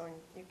knows the song,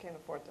 you can't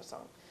afford the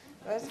song.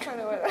 That's kind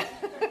of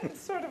what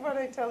sort of what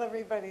I tell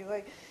everybody.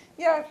 Like,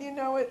 yeah, if you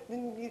know it,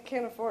 then you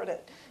can't afford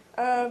it.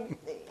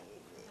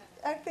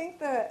 I think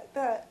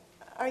the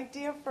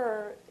idea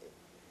for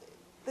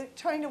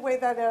trying to weigh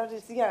that out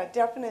is,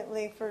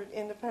 definitely for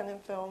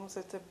independent films,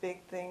 it's a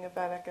big thing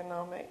about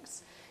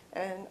economics,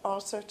 and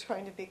also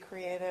trying to be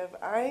creative.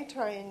 I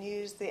try and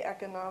use the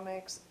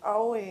economics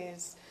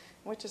always,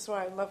 which is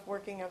why I love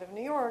working out of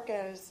New York,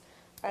 as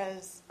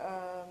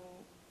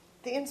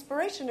the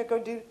inspiration to go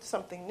do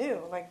something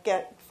new, like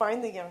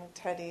find the young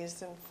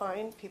Teddies and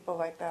find people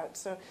like that.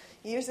 So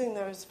using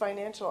those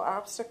financial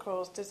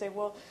obstacles to say,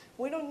 well,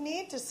 we don't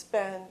need to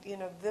spend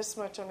this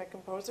much on a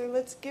composer.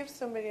 Let's give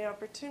somebody an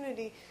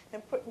opportunity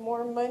and put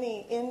more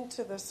money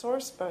into the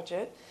source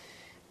budget.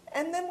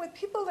 And then with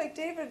people like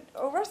David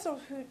O.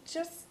 Russell, who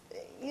just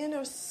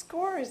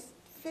score is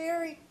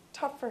very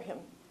tough for him,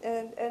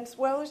 and as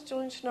well as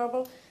Julian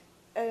Schnabel,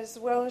 as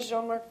well as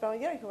Jean-Marc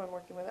Valliere, who I'm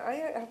working with. I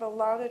have a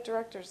lot of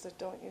directors that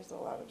don't use a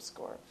lot of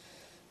score.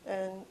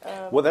 And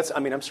well,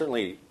 I'm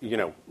certainly,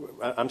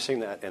 I'm seeing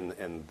that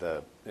in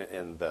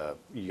the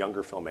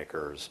younger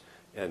filmmakers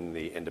in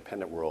the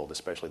independent world,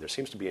 especially. There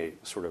seems to be a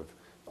sort of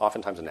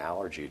oftentimes an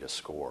allergy to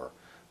score.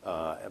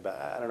 But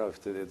I don't know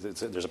if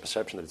there's a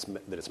perception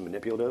that it's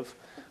manipulative,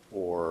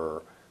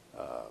 or.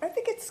 I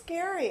think it's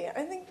scary.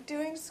 I think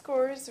doing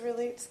score is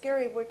really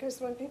scary,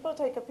 because when people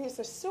take a piece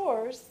of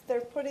source,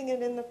 they're putting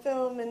it in the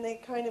film and they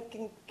kind of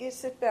can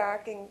sit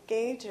back and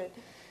gauge it.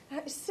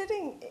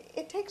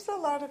 It takes a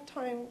lot of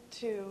time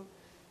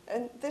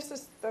and this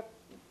is the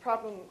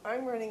problem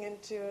I'm running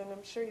into, and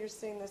I'm sure you're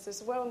seeing this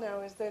as well now,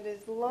 is that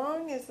as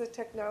long as the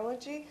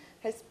technology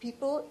has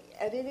people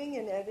editing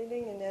and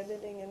editing and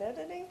editing and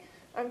editing,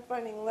 I'm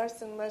finding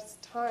less and less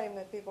time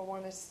that people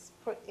want to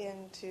put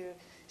into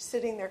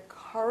sitting there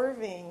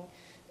carving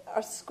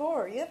a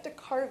score. You have to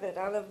carve it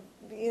out of,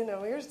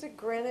 here's the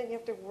granite, you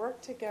have to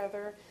work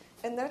together.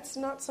 And that's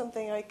not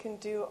something I can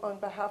do on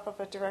behalf of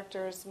a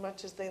director, as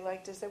much as they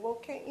like to say, well,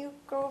 can't you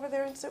go over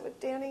there and sit with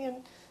Danny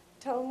and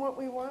tell him what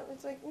we want?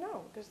 It's like,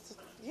 no, because it's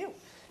you.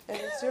 And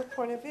it's your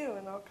point of view,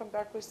 and I'll come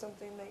back with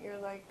something that you're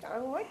like, I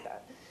don't like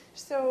that.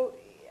 So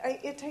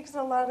it takes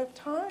a lot of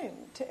time.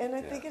 And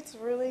I think it's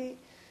really,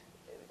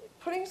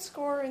 putting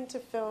score into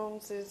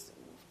films is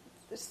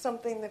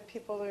something that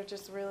people are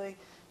just really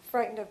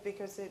frightened of,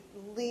 because it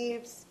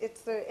leaves,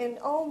 in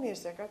all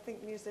music, I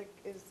think music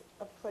is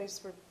a place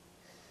where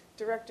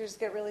directors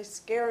get really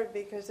scared,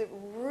 because it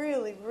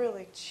really,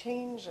 really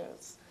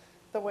changes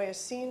the way a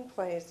scene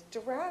plays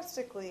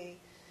drastically.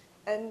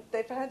 And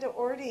they've had to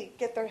already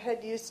get their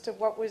head used to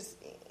what was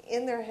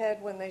in their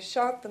head when they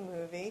shot the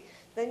movie.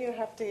 Then you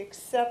have to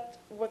accept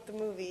what the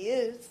movie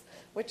is,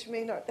 which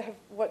may not have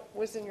what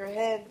was in your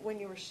head when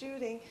you were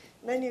shooting.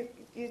 And then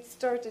you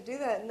start to do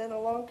that, and then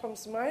along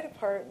comes my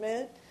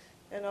department,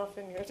 and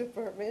often your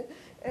department,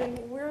 and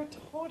we're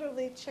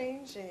totally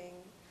changing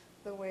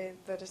the way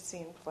that a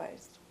scene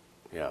plays.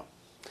 Yeah.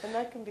 And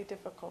that can be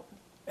difficult.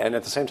 And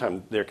at the same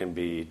time, there can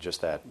be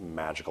just that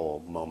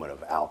magical moment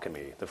of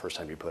alchemy the first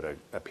time you put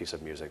a piece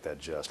of music that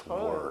just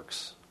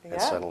works. Yeah.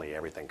 And suddenly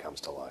everything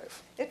comes to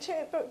life.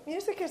 But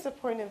music is a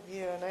point of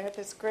view, and I had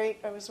this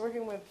I was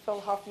working with Phil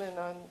Hoffman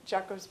on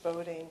Jacko's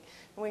Boating,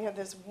 and we had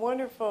this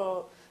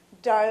wonderful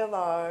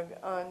dialogue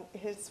on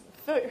his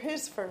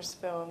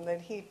first film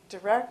that he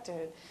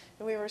directed,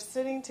 and we were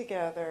sitting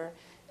together,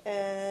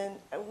 and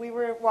we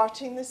were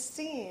watching the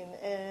scene,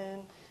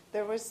 and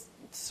there was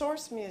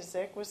source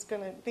music was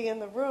going to be in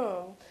the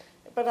room,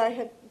 but I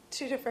had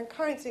two different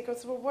kinds. He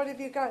goes, well, what have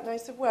you got? And I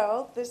said,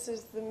 well, this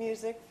is the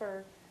music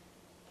for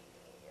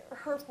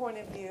her point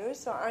of view,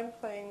 so I'm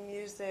playing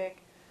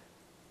music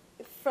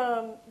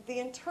from the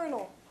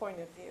internal point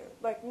of view,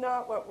 like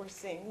not what we're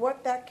seeing,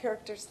 what that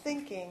character's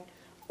thinking,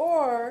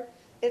 or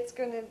it's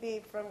going to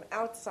be from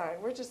outside.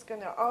 We're just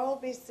going to all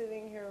be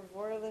sitting here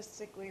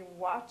voyeuristically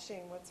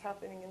watching what's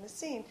happening in the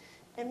scene,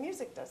 and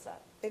music does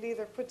that. It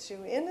either puts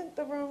you in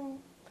the room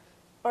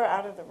or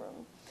out of the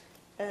room,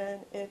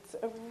 and it's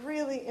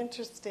really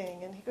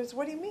interesting. And he goes,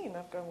 what do you mean?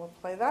 I'm going, well,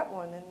 play that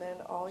one, and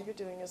then all you're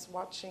doing is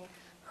watching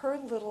her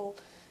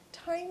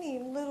tiny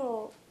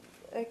little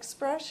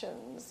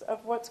expressions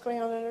of what's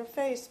going on in her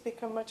face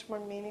become much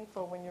more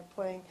meaningful when you're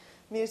playing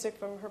music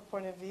from her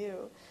point of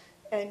view,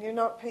 and you're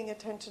not paying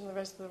attention to the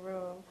rest of the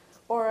room.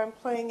 Or I'm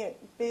playing it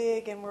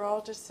big and we're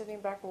all just sitting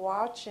back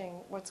watching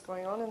what's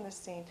going on in the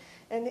scene.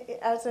 And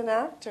as an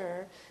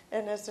actor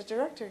and as a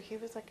director, he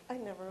was like, I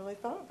never really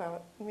thought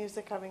about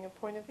music having a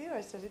point of view. I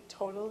said, it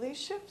totally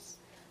shifts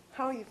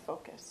how you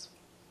focus.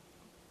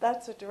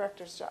 That's a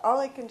director's job. All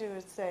I can do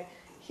is say,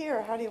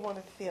 here, how do you want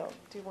to feel?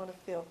 Do you want to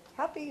feel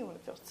happy? Do you want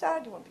to feel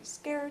sad? Do you want to be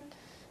scared?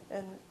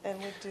 And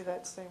we do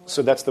that same way.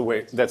 So that's the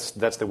way. That's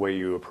the way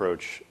you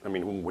approach. I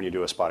mean, when you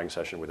do a spotting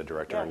session with a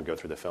director Yeah. and go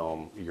through the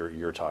film,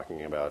 you're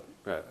talking about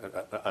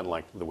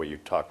unlike the way you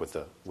talk with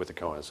the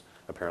Coens,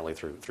 apparently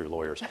through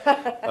lawyers.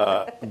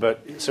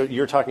 But so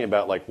you're talking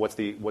about like what's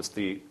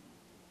the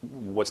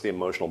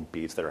emotional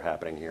beats that are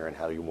happening here, and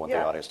how do you want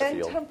the audience to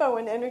feel? And tempo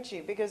and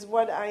energy, because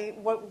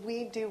what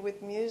we do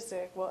with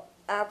music will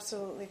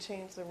absolutely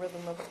change the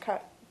rhythm of a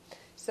cut.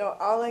 So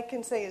all I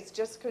can say is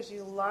just because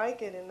you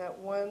like it in that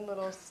one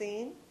little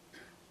scene,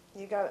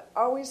 you got to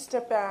always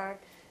step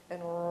back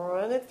and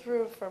run it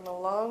through from a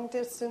long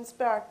distance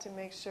back to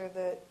make sure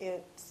that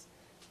it's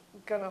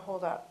going to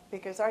hold up.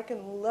 Because I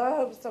can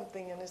love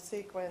something in a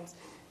sequence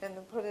and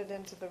then put it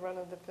into the run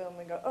of the film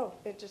and go, oh,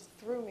 it just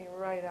threw me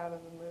right out of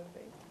the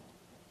movie.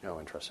 Oh,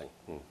 interesting.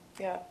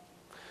 Yeah.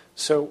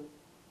 So,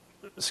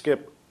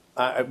 Skip,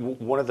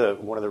 one of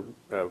the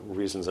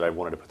reasons that I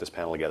wanted to put this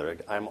panel together,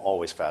 I'm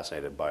always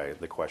fascinated by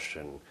the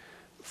question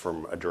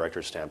from a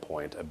director's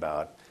standpoint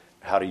about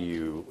how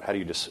you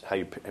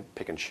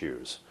pick and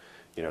choose.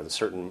 You know,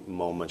 certain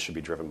moments should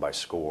be driven by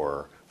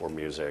score or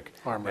music.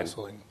 Arm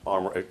wrestling.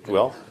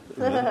 Well,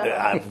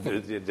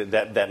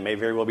 that may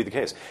very well be the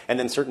case. And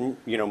then certain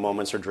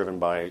moments are driven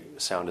by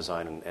sound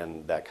design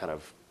and that kind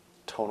of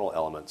tonal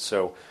element.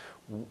 So,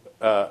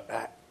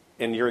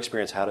 in your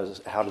experience, how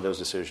do those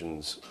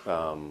decisions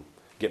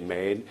get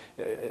made?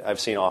 I've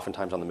seen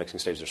oftentimes on the mixing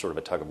stage there's sort of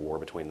a tug of war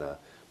between the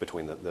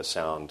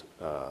sound,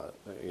 the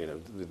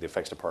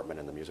effects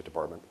department and the music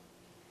department.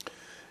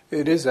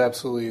 It is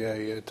absolutely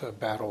a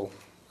battle,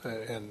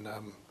 and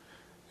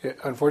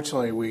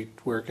unfortunately we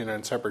work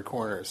in separate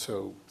corners.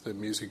 So the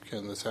music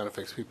and the sound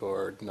effects people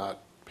are not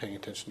paying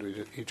attention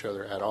to each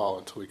other at all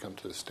until we come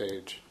to the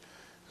stage,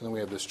 and then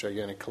we have this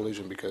gigantic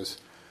collision because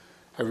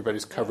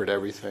everybody's covered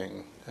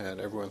everything,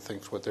 and everyone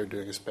thinks what they're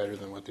doing is better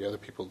than what the other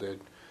people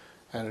did.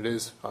 And it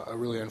is a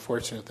really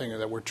unfortunate thing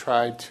that we're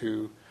tried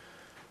to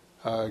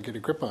get a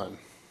grip on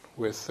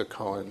with the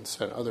Coens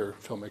and other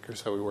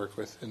filmmakers that we work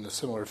with in the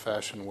similar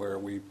fashion where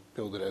we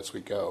build it as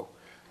we go.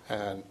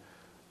 And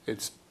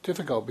it's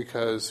difficult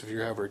because if you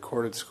have a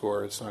recorded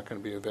score, it's not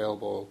going to be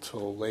available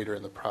till later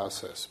in the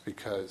process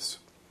because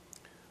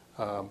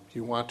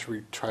you want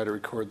to try to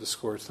record the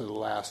score to the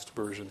last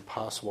version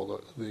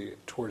possible,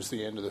 towards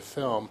the end of the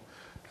film,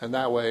 and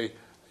that way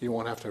you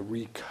won't have to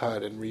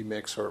recut and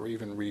remix or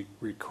even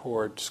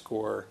re-record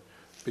score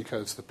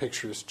because the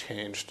picture's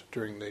changed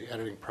during the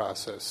editing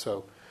process.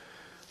 So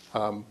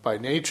by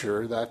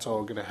nature, that's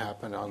all going to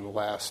happen on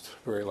the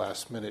very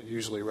last minute,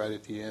 usually right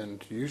at the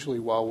end, usually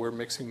while we're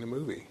mixing the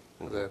movie.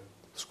 Mm-hmm. The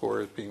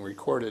score is being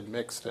recorded,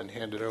 mixed, and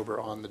handed over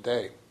on the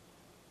day.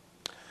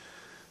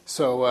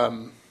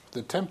 So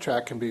the temp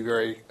track can be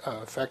very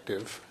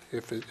effective.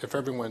 If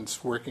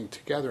everyone's working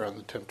together on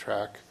the temp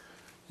track,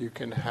 you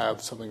can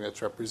have something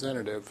that's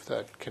representative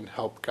that can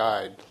help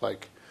guide.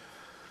 Like,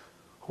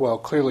 well,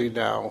 clearly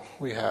now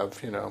we have,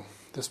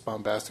 this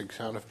bombastic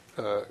sound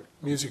of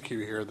music you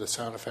hear. The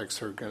sound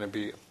effects are going to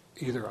be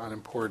either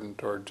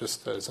unimportant or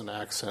just as an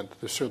accent.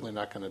 They're certainly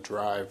not going to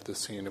drive the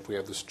scene if we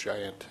have this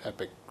giant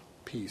epic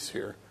piece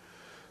here.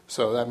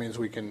 So that means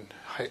we can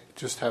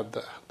just have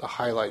the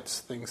highlights,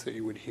 things that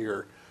you would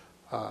hear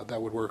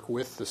that would work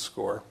with the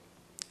score.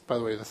 By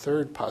the way, the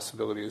third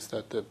possibility is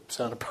that the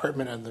sound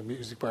department and the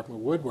music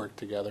department would work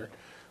together,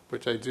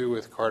 which I do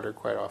with Carter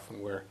quite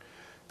often, where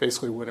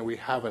basically when we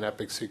have an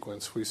epic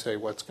sequence, we say,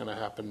 what's going to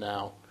happen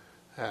now?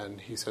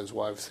 And he says,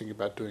 well, I was thinking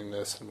about doing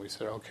this. And we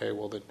said, okay,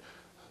 well, then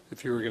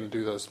if you were going to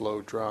do those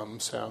low drum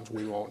sounds,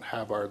 we won't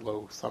have our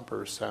low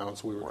thumper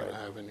sounds we were going to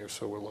have in here,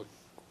 so we'll look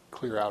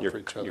clear out for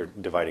each other. You're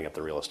dividing up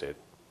the real estate.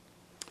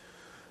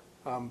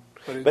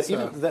 But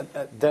even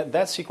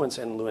that sequence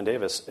in Llewyn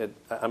Davis,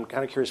 I'm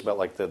kind of curious about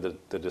like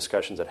the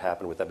discussions that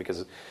happened with that,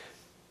 because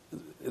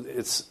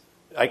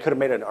I could have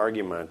made an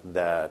argument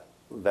that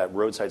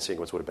roadside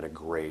sequence would have been a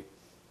great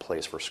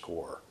place for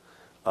score,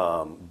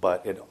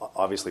 but it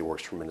obviously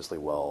works tremendously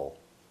well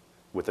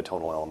with the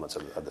tonal elements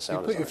of the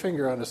sound. You put your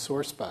finger on a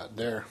sore spot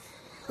there.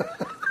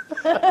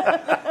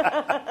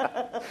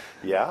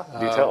 Yeah,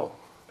 do tell.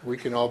 We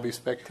can all be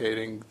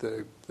spectating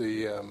the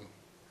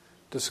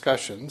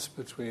discussions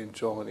between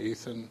Joel and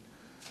Ethan,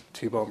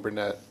 T-Bone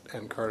Burnett,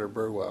 and Carter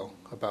Burwell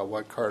about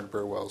what Carter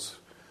Burwell's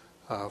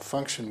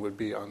function would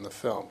be on the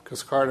film.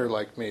 Because Carter,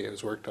 like me,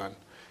 he's worked on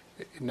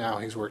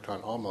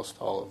almost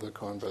all of the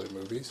Coen Brother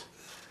movies.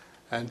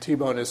 And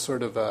T-Bone is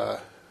sort of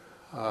a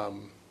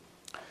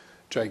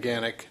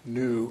gigantic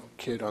new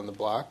kid on the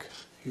block.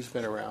 He's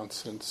been around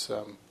since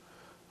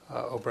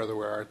Oh Brother,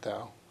 Where Art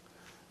Thou?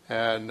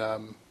 And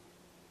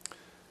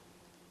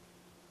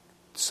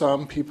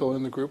some people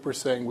in the group were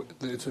saying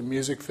it's a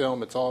music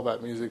film, it's all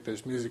about music,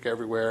 there's music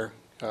everywhere,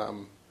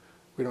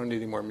 we don't need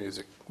any more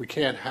music. We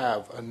can't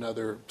have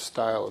another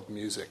style of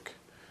music.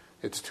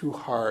 It's too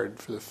hard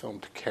for the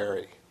film to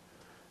carry.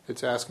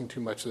 It's asking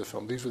too much of the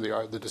film. These were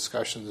the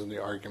discussions and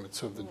the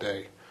arguments of the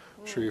day.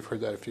 I'm sure you've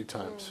heard that a few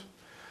times.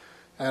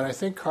 And I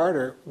think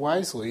Carter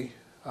wisely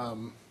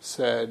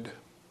said,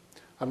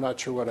 I'm not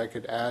sure what I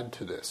could add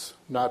to this,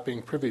 not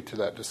being privy to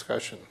that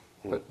discussion,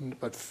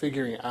 but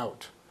figuring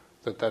out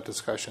that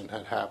discussion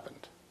had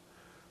happened.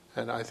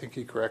 And I think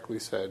he correctly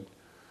said,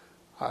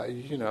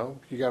 you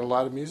got a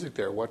lot of music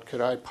there. What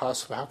could I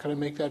how can I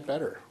make that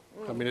better?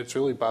 I mean, it's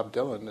really Bob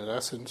Dylan in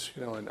essence,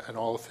 and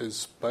all of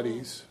his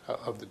buddies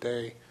of the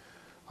day.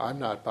 I'm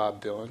not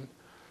Bob Dylan.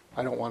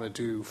 I don't want to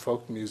do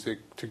folk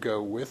music to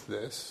go with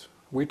this.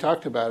 We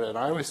talked about it, and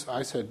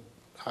I said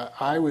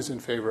I was in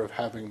favor of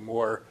having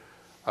more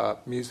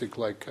music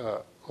like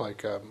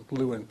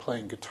Llewyn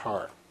playing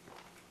guitar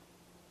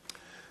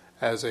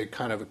as a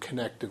kind of a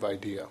connective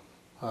idea.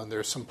 There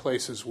are some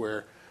places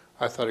where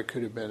I thought it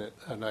could have been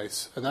a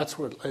nice, and that's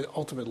what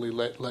ultimately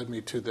led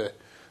me to the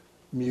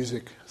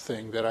music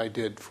thing that I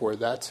did for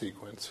that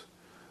sequence,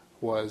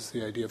 was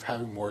the idea of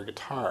having more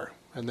guitar.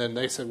 And then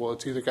they said, well,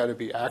 it's either got to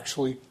be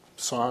actually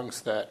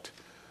songs that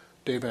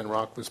Dave Van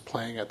Ronk was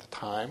playing at the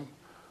time,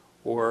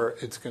 or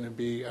it's going to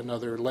be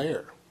another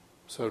layer.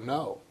 So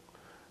no.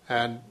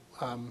 And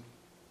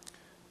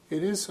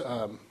it is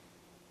a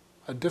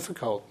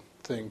difficult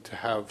thing to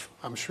have,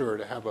 I'm sure,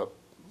 to have a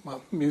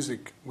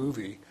music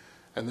movie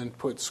and then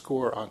put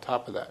score on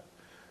top of that.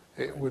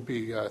 It would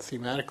be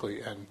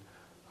thematically and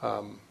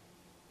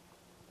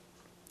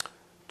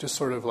just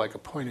sort of like a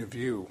point of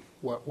view.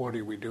 What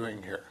are we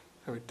doing here?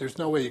 I mean, there's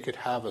no way you could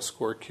have a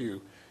score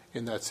cue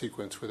in that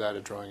sequence without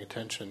it drawing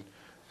attention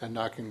and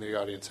knocking the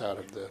audience out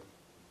of the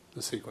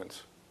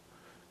sequence,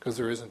 because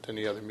there isn't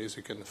any other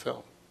music in the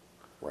film.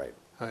 Right.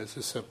 It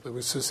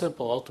was as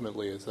simple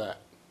ultimately as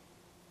that.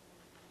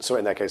 So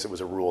in that case, it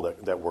was a rule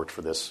that worked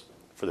for this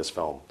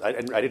film. I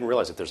didn't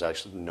realize that there's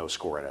actually no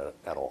score in it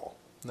at all.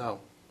 No,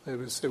 it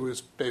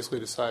was basically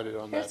decided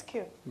on Here's that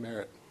cue.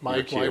 merit. Your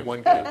My cue.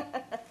 one cue.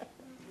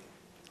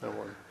 That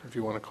one, if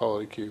you want to call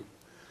it a cue.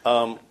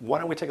 Why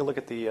don't we take a look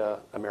at the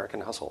American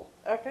Hustle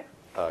Okay.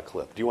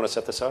 clip? Do you want to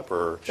set this up,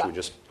 or should we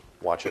just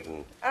watch it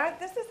and?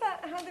 This is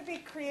how to be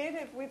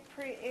creative with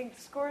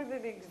score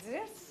that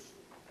exists.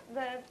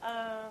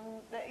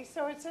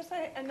 So it's just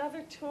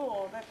another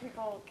tool that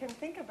people can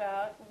think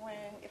about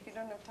if you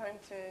don't have time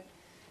to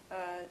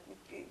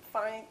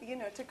find,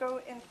 to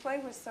go and play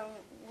with some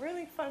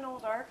really fun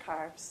old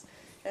archives.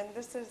 And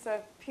this is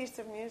a piece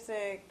of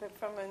music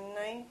from a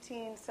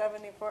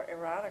 1974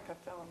 erotica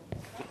film,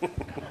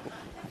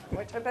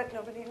 which I bet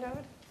nobody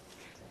knows.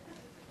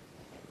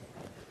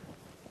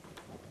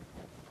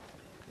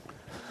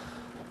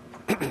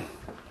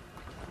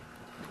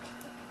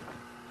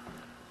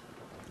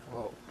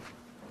 Whoa.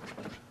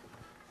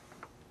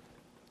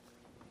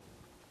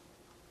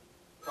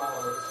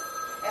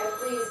 And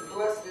please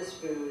bless this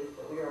food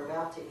that we are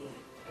about to eat.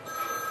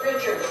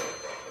 Richard.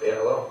 Yeah,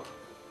 hello.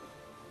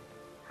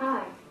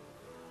 Hi.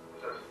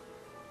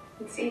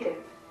 It's Edith.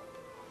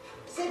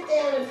 Sit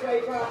down and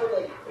pray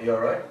properly. Are you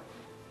all right?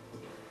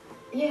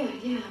 Yeah,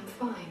 I'm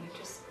fine.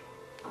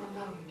 I'm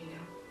alone,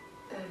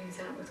 Everything's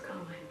out with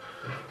Colin.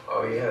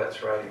 Oh, yeah,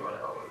 that's right. He went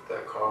out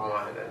with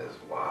Carmine and his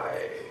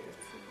wife.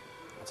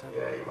 What's that?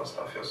 Yeah, you must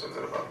not feel so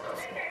good about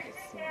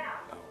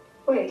that.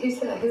 Wait, who's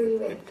that? Who are you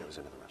with? It goes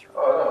into the restaurant.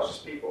 Oh, no, it's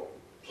just people.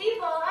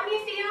 People, I'm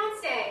your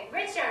fiance,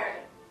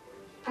 Richard.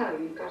 Oh,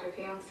 you've got a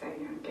fiance.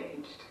 You're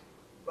engaged.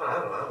 I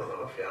don't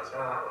know, fiance. I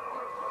don't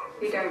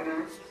know. You don't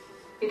know.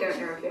 You don't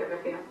know if you have a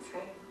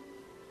fiance.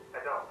 I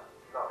don't.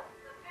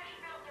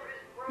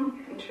 No.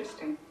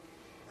 Interesting.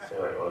 So,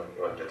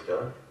 you want to get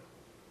together?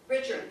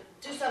 Richard,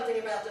 do something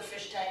about the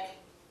fish tank.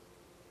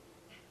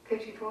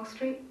 54th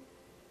Street?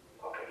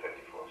 Okay,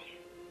 54th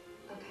Street.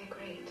 Okay,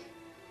 great.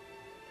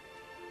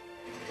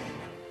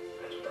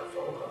 That's what that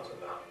phone call's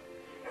about.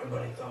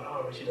 Everybody thought,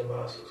 oh, Richie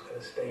DeMasso was going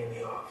to stay in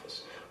the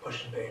office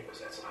pushing papers.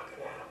 That's not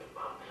going to happen,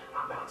 Mom.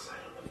 I'm outside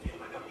on the field.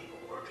 I got people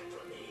working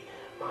for me.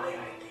 My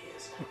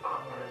ideas.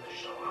 I'm running the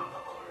show. I'm the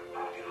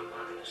quarterback, and I'm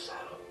not going to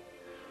settle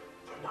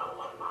for no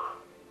one, Mom.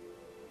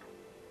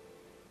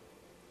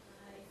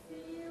 I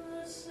feel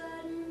a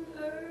sudden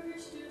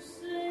urge to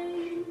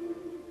sing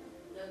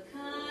the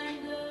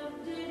kind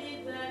of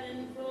ditty that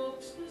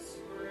invokes the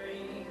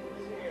spring.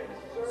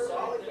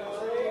 Solid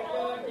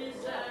your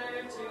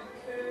desire to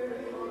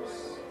curse.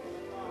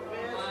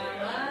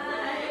 While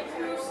I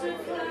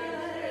crucify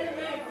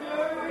the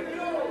burden.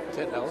 Is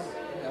that Ella?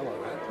 Ella,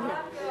 right?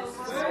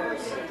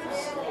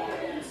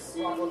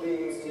 Waffle the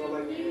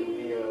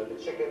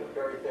chicken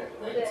very thin.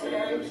 Really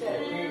thin.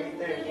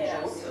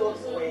 So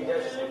he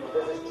does his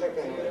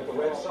chicken with the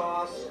red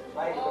sauce,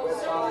 right? The red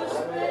sauce,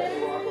 lemon, and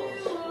waffles.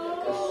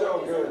 It's so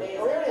good. Oh,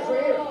 here it is,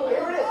 right here.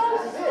 Here it is.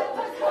 This is it.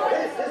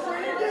 This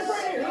right here. This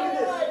right here. Look at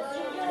this.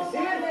 You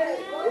see it?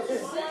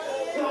 This is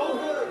so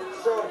good.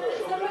 So good.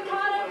 The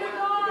Mikado of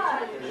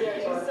God. Yeah,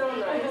 she's so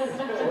nice.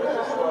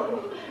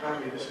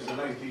 Tommy, this is a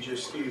nice DJ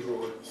Steve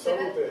Roy. So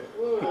good.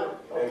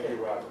 Thank you,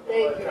 Rob.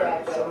 Thank you,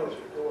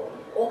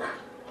 Rob.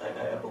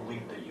 I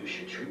believe that you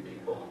should treat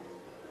people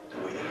the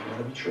way they want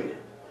to be treated.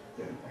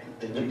 Yeah.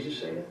 Didn't Jesus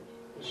say that?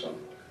 Or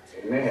something?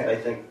 Amen. I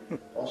think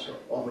also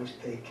always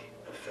take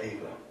a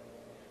favor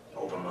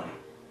over money.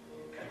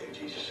 I think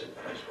Jesus said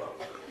that as well.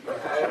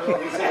 I don't know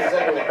if he said the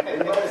second one.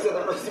 Anybody said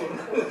the first one?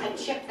 I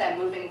chip them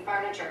moving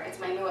furniture. It's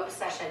my new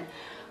obsession.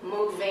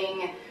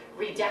 Moving,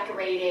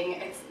 redecorating.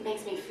 It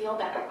makes me feel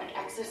better, like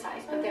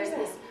exercise. But there's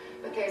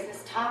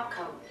this top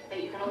coat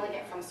that you can only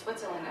get from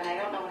Switzerland, and I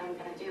don't know what I'm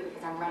going to do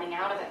because I'm running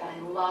out of it, but I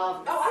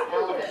love the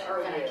smell of it,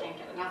 and I can't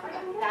get enough of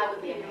it. That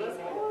would be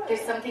amazing.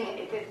 There's something,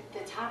 the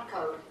top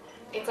coat,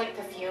 it's like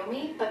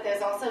perfumey, but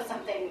there's also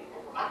something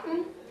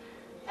rotten.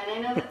 And I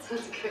know that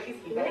sounds crazy,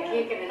 but I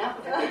can't get enough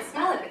of it. But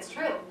smell it, it's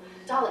true.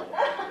 Dolly,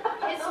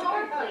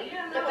 historically,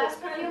 the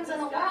best perfumes in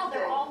the world,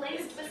 they're all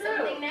laced with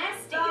something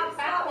nasty.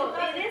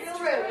 It is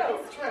true.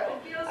 It's true.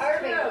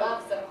 Irving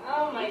loves them.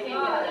 Oh my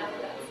God.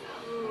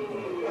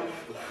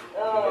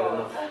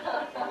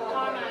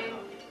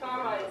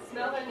 Carmine,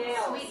 smell the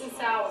nails. Sweet and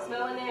sour.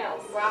 Smell the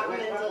nails. Rotten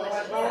and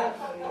delicious.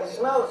 It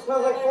smells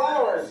like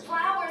flowers.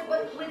 Flowers,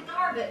 but with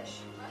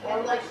garbage.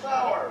 And like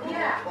flowers.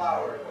 Yeah.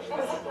 Flowers. You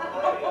know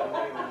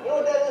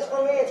what that is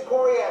for me? It's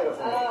coriander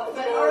for me.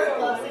 But Art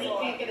loves it. He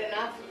can't get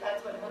enough.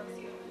 That's what hooks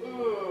you.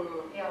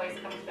 He always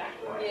comes back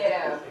for it.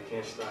 Yeah. I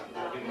can't stop.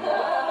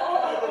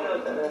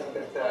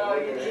 Oh,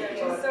 you're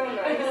so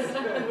nice.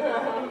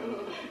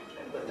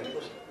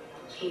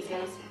 He's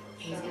gonna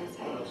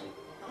say,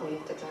 we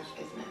have to touch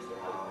business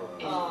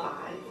in 5,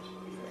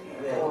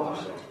 4,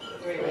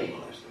 3,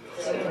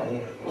 2,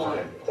 1.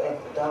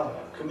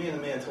 Come here, the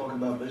man talking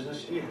about business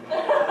here.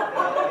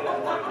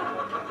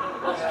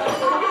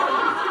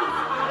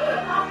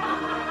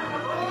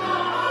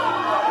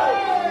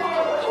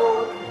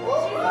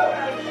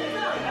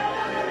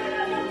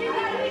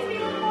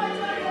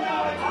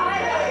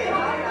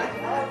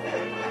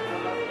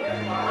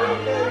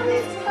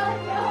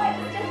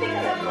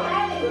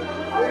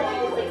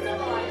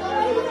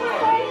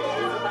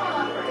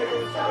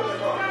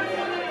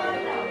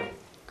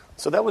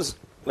 So that was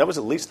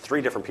at least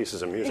 3 different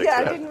pieces of music. Yeah,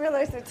 I didn't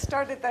realize it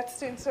started that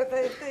soon. So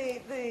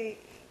the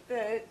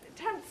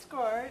temp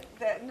score,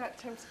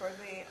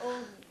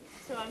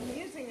 so I'm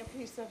using a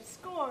piece of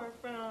score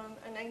from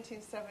a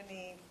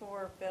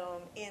 1974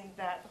 film in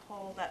that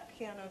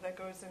piano that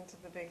goes into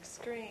the big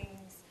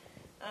screens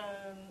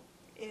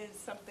is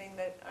something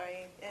that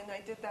I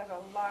did that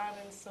a lot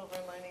in Silver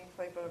Lining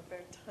Playbook. There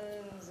are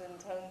tons and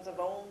tons of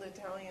old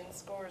Italian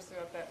scores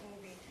throughout that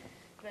movie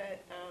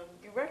that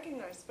you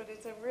recognize, but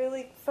it's a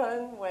really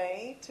fun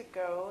way to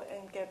go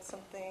and get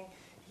something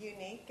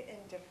unique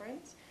and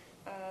different.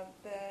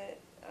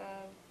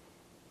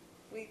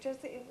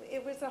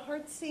 It was a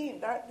hard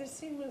scene. This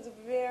scene was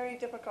very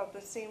difficult.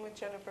 The scene with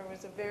Jennifer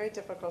was very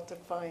difficult to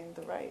find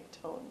the right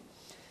tone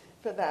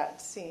for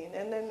that scene.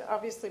 And then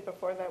obviously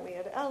before that we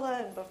had Ella,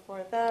 and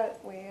before that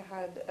we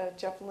had a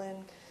Jeff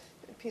Lynne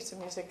piece of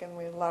music, and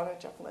we had a lot of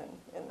Jeff Lynne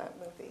in that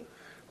movie.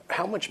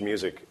 How much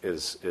music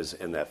is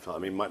in that film? I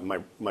mean,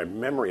 my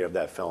memory of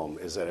that film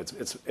is that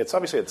it's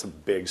obviously it's a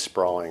big,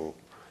 sprawling,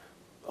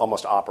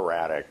 almost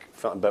operatic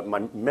film, but my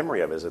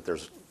memory of it is that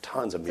there's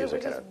tons of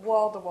music in it.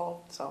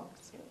 Wall-to-wall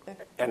songs.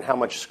 And how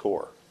much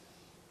score?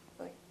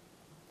 Like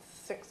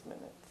 6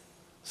 minutes.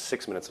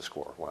 6 minutes of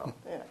score, wow.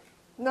 Yeah.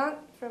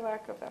 Not for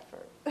lack of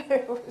effort.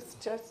 It was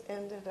just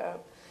ended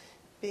up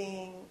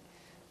being,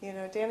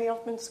 Danny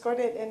Elfman scored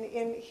it, and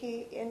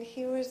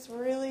he was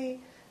really,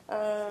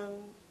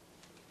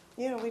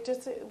 we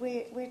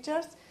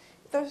just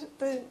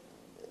the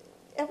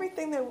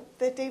everything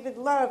that David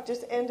loved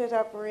just ended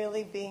up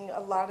really being a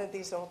lot of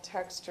these old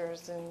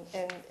textures,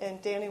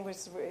 and Danny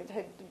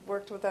had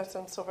worked with us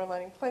on Silver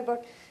Lining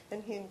Playbook,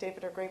 and he and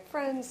David are great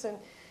friends, and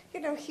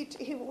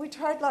we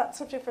tried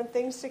lots of different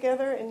things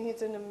together, and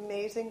he's an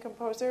amazing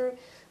composer.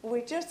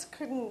 We just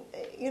couldn't,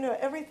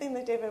 everything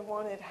that David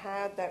wanted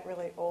had that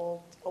really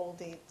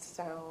oldie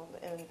sound,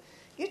 and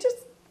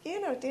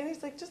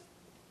Danny's like, just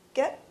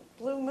get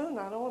Blue Moon.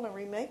 I don't want to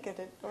remake it.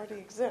 It already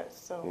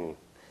exists. So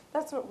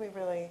that's what we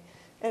really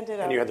ended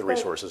up. And you had the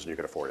resources and you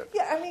could afford it.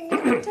 Yeah, I mean,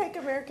 you could take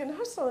American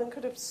Hustle and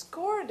could have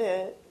scored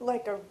it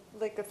like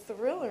a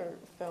thriller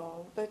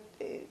film, but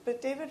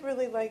David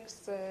really likes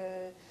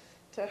to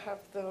have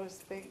those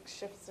big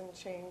shifts and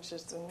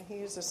changes, and he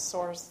uses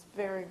source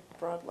very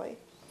broadly.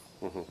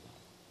 Mm-hmm.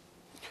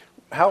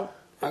 How?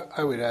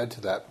 I would add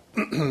to that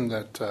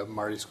that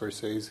Marty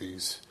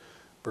Scorsese's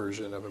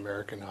version of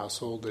American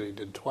Hustle that he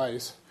did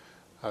twice,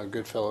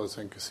 Goodfellas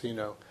and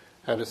Casino,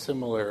 had a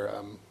similar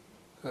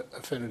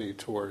affinity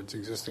towards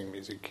existing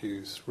music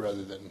cues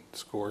rather than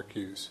score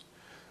cues.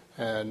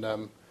 And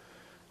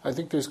I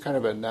think there's kind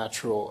of a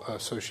natural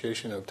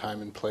association of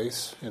time and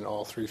place in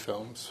all three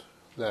films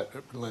that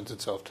lends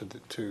itself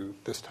to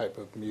this type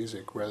of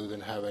music rather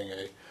than having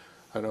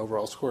an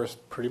overall score. It's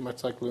pretty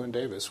much like Llewyn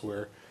Davis,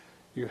 where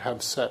you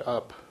have set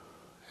up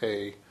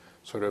a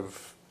sort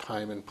of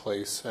time and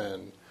place,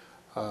 and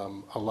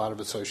a lot of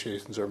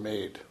associations are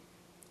made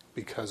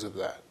because of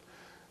that.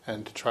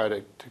 And to try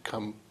to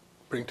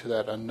bring to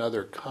that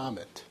another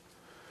comment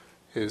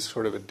is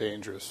sort of a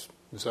dangerous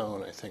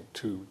zone, I think,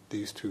 to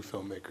these two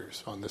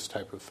filmmakers on this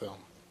type of film.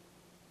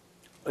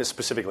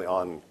 Specifically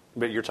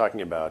but you're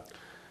talking about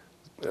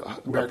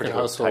American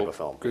Hustle, type of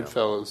film.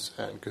 Goodfellas,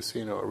 and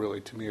Casino are really,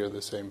 to me, are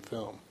the same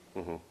film.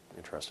 Mm-hmm.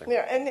 Interesting.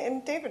 Yeah,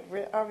 and David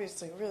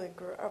obviously really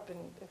grew up and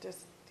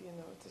just,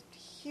 is a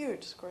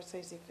huge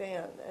Scorsese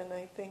fan, and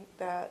I think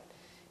that,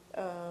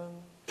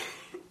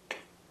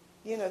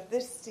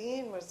 this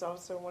scene was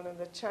also one of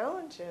the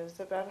challenges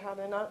about how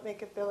to not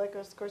make it feel like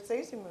a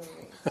Scorsese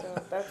movie.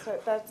 So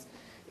that's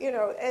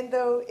and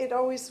though it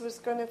always was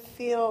going to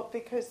feel,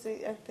 because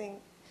I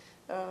think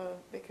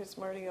because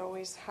Marty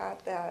always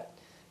had that,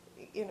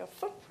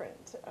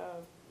 footprint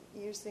of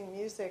using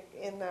music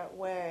in that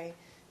way,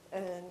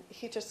 and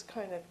he just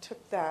kind of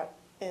took that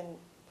and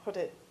put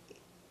it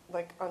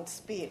like on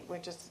speed.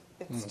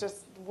 It's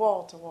just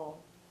wall to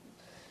wall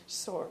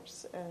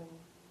source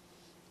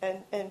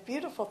and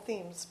beautiful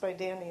themes by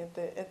Danny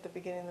at the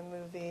beginning of the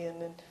movie,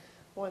 and then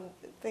one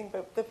thing,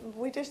 but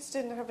we just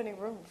didn't have any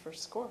room for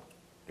score.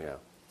 Yeah,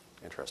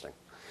 interesting.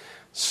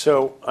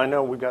 So I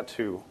know we've got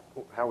to.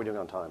 How are we doing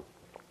on time?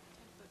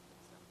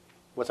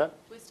 What's that?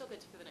 We're still good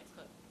for the next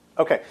clip.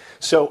 Okay,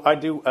 so I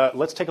do.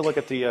 Let's take a look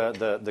at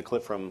the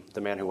clip from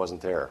The Man Who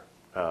Wasn't There,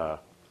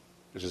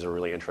 which is a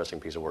really interesting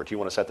piece of work. Do you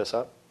want to set this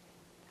up?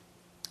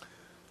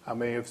 How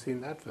many have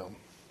seen that film?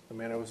 The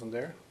Man Who Wasn't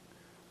There?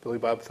 Billy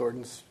Bob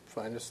Thornton's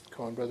finest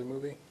Coen Brother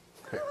movie?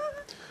 Okay.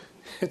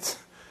 It's...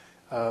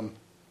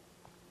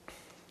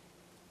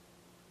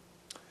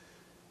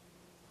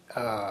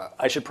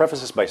 I should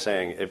preface this by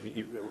saying,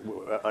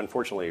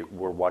 unfortunately,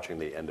 we're watching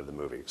the end of the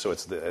movie, so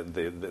it's the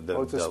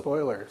it's a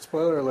spoiler.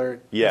 Spoiler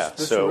alert. Yeah,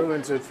 this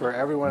ruins it for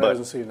everyone who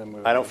hasn't seen the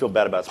movie. I don't feel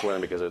bad about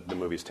spoiling because the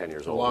movie's 10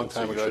 years old. A long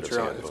time ago.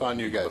 It's on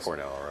you guys. Before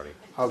now already.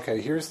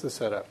 Okay, here's the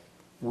setup.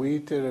 We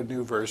did a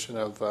new version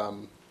of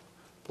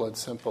Blood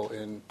Simple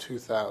in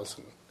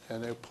 2000,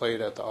 and it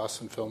played at the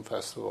Austin Film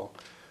Festival.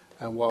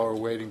 And while we were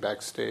waiting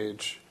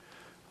backstage,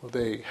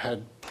 they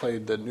had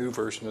played the new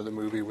version of the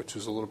movie, which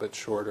was a little bit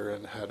shorter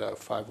and had a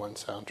 5/1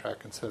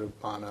 soundtrack instead of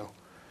mono.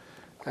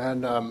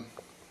 And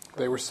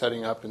they were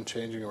setting up and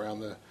changing around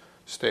the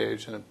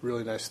stage in a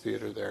really nice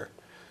theater there.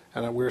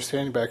 And we were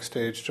standing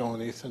backstage, Joel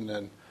and Ethan,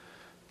 and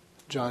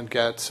John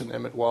Getz and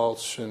Emmett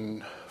Walsh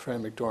and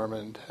Fran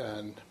McDormand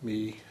and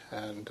me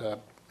and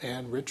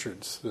Ann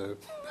Richards, the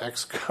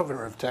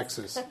ex-governor of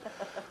Texas,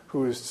 who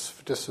was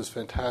just as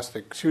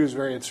fantastic. She was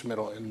very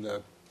instrumental in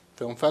the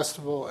film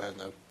festival and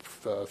the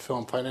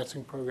film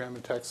financing program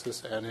in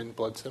Texas and in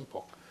Blood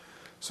Simple.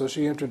 So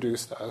she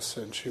introduced us,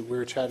 and we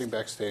were chatting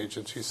backstage,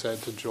 and she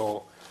said to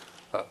Joel,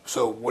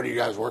 so what are you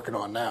guys working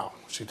on now?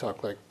 She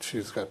talked like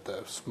she's got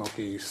the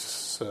smoky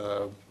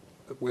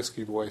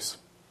whiskey voice.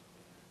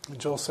 And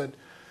Joel said,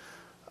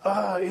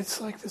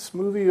 it's like this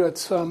movie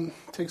that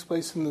takes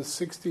place in the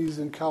 60s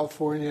in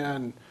California,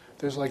 and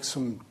there's like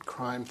some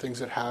crime things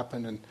that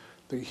happen,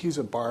 and he's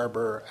a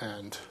barber,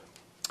 and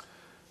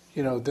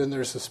then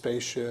there's a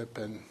spaceship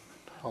and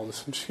all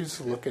this, and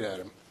she's looking at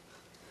him.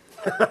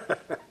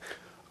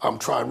 I'm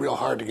trying real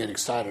hard to get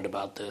excited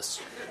about this.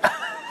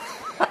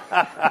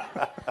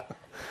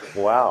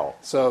 Wow.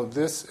 So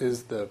this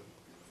is the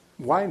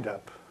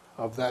wind-up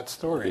of that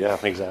story. Yeah,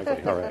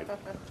 exactly. All right.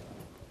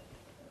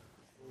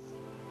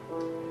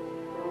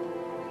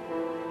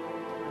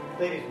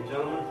 Ladies and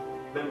gentlemen,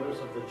 members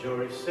of the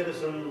jury,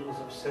 citizens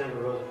of Santa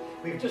Rosa,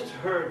 we've just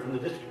heard from the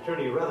district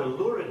attorney a rather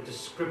lurid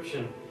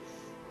description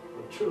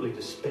of a truly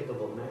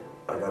despicable man.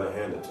 I gotta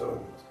hand it to him.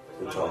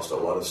 He tossed a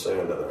lot of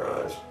sand in their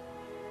eyes.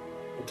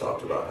 He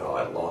talked about how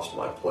I'd lost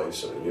my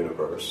place in the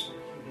universe,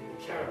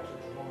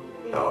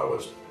 how I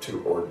was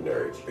too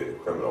ordinary to be the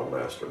criminal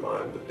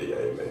mastermind the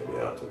DA made me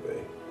out to be,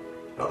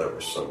 how there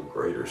was some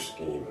greater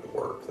scheme at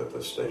work that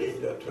the state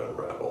had yet to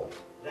unravel.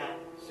 That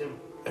simple.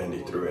 And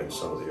he threw in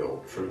some of the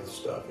old truth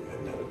stuff he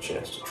hadn't had a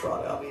chance to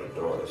trot out for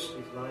Doris.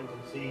 These lines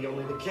and see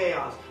only the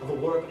chaos of a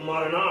work of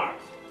modern art.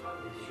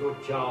 It is your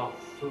job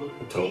to look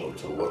He told them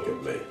to look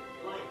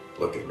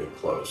at me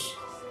close.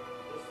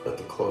 But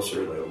the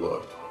closer they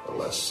looked, the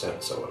less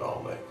sense it would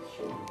all make.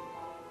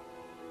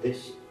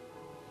 This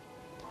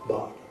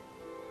barber.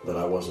 That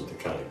I wasn't the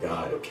kind of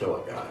guy to kill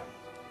a guy.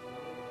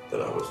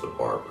 That I was the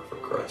barber, for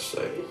Christ's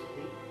sake.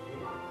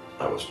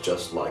 I was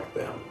just like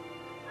them,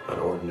 an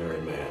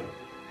ordinary man,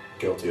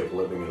 guilty of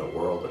living in a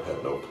world that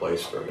had no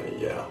place for me,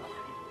 yeah.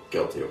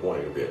 Guilty of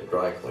wanting to be a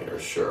dry cleaner,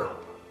 sure,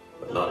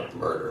 but not of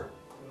murder.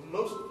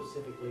 Most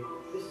specifically,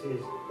 this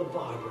is the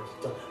barber's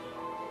dilemma.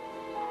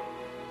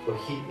 For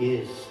he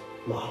is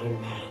modern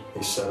man.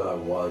 He said I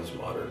was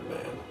modern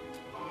man.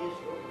 He is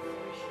your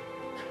profession.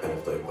 And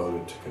if they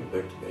voted to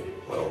convict me,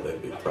 well,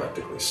 they'd be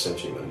practically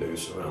cinching the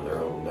noose around their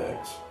own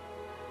necks.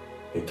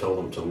 He told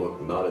them to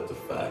look not at the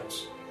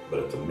facts, but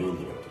at the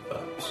meaning of the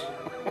facts.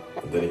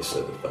 And then he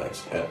said the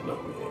facts had no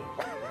meaning.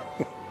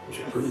 It was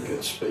a pretty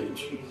good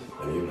speech,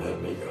 and even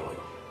had me going,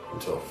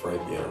 until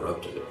Frankie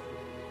interrupted it.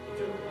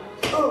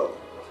 Oh!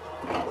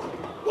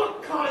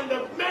 What kind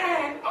of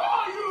man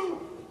are you?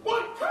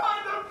 What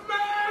kind of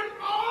man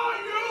are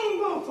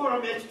you? Move for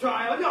a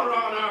mistrial, Your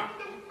Honor.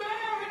 The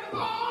man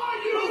are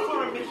you? Move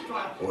for a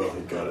mistrial. Well,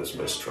 he got his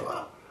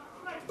mistrial,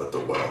 but the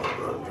well had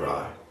run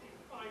dry.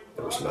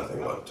 There was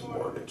nothing left to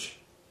mortgage.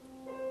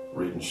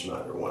 Reed and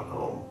Schneider went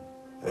home,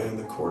 and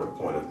the court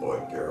appointed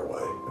Lloyd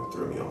Garraway and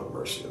threw me on the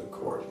mercy of the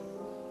court.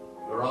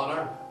 Your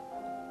Honor,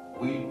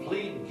 we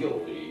plead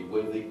guilty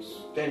with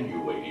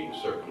extenuating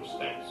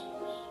circumstances.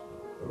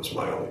 It was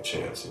my only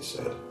chance, he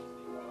said.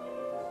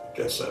 I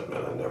guess that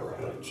meant I never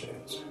had a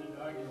chance.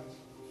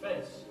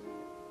 Defense.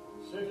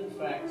 Certain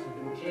facts have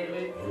been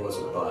clearly... He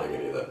wasn't buying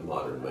any of that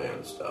modern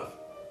man stuff,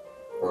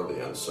 or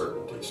the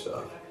uncertainty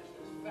stuff,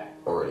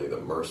 or any of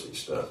the mercy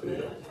stuff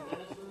either.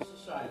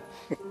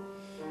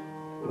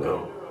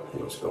 No,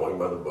 he was going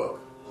by the book.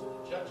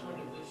 Judgment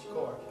of this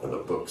court. And the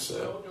book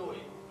said,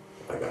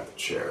 I got the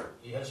chair.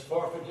 He has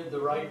forfeited the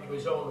right to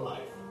his own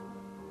life.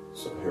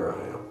 So here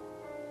I am.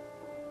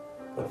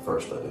 At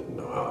first I didn't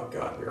know how I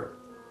got here.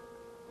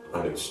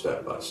 I knew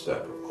step by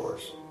step, of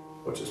course,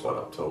 which is what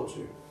I've told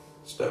you,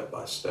 step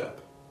by step.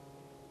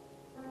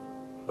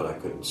 But I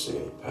couldn't see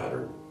any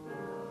pattern.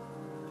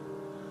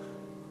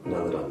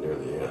 Now that I'm near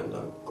the end,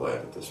 I'm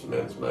glad that this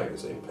men's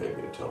magazine paid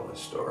me to tell my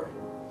story.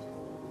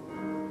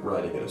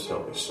 Writing it has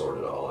helped me sort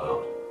it all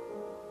out.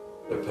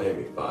 They're paying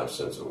me 5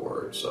 cents a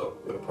word, so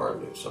you'll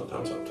pardon me if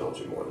sometimes I've told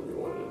you more than you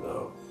wanted to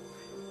know.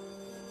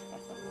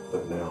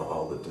 But now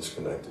all the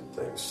disconnected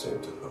things seem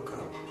to hook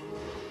up.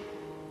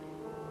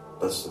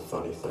 That's the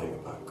funny thing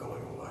about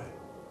going away.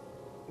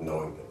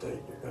 Knowing the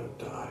date you're going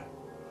to die.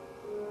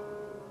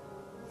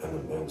 And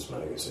the men's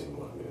magazine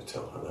wanted me to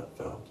tell how that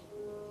felt.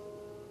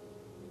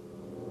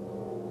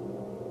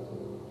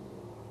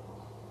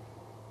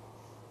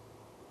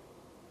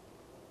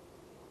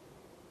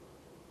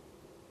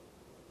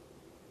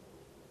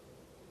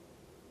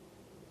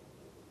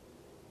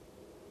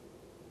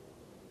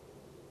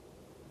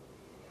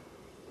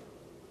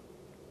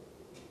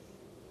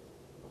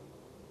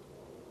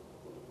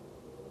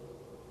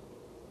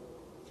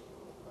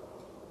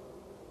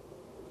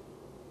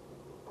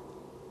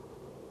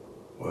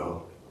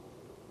 Well,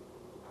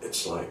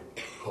 it's like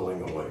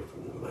pulling away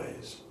from the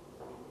maze.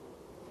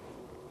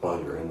 While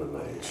you're in the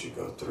maze, you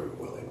go through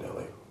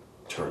willy-nilly,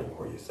 turning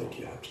where you think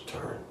you have to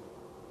turn,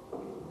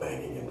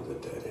 banging into the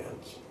dead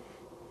ends,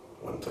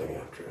 one thing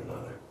after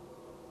another.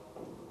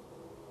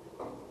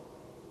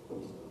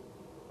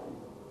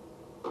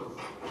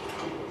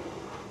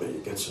 But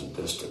you get some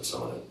distance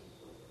on it,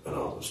 and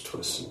all those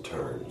twists and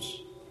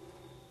turns,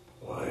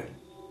 why,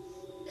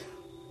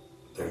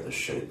 they're the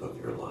shape of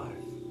your life.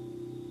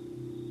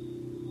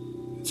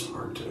 It's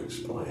hard to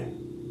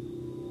explain.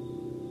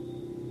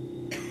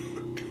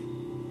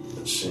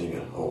 But seeing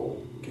it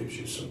whole gives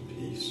you some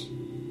peace.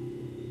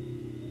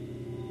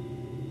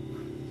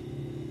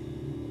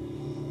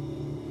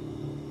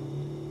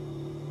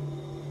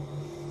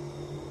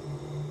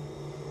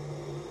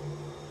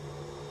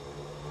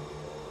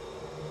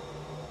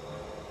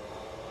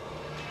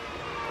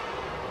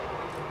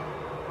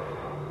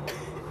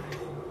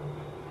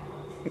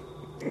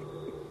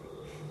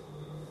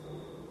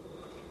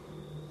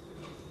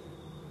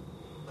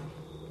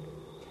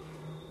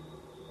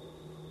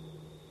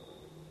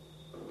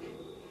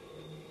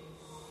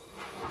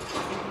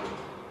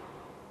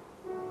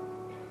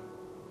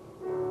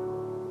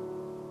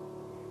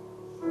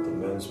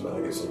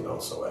 Magazine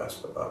also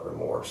asked about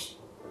remorse.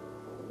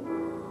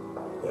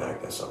 They I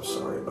guess I'm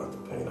sorry about the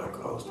pain I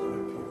caused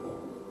other people.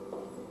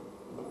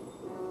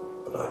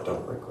 But I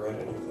don't regret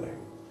anything.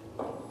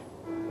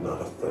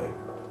 Not a thing.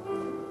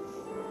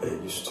 I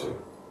used to.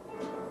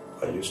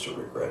 I used to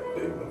regret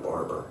being the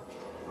barber.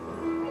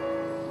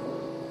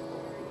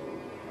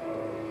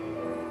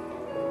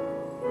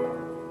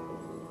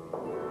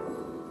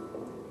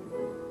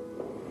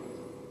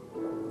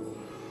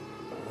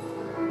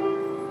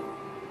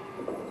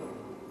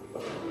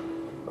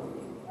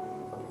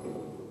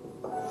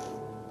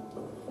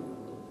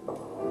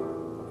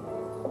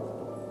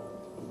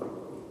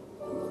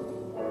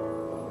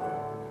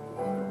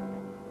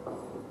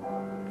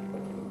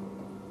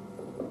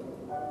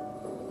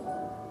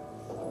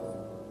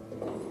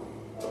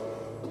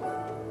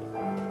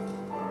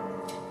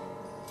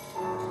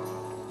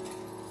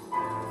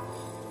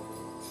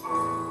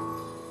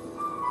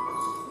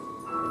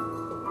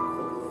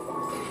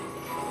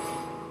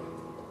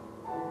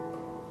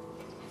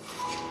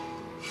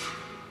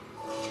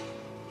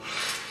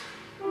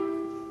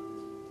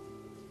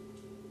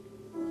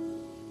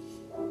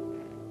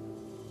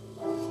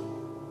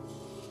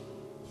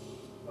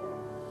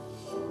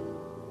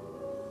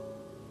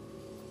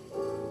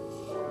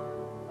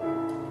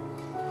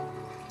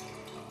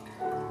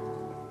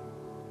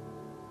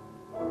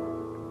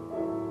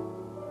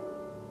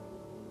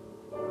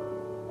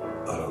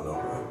 I don't know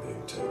where I'm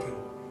being taken.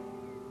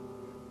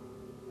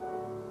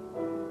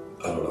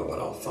 I don't know what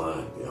I'll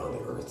find beyond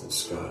the earth and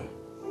sky.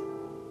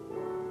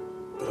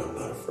 But I'm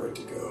not afraid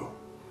to go.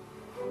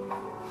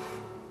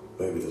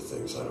 Maybe the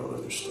things I don't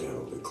understand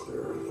will be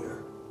clearer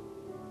there.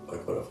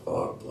 Like when a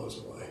fog blows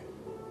away.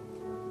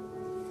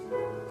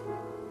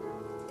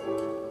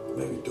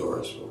 Maybe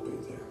Doris will be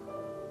there.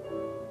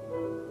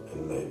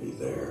 And maybe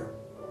there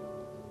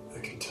I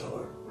can tell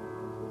her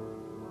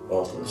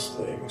all those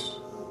things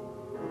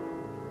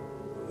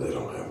they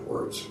don't have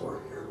words for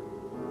here.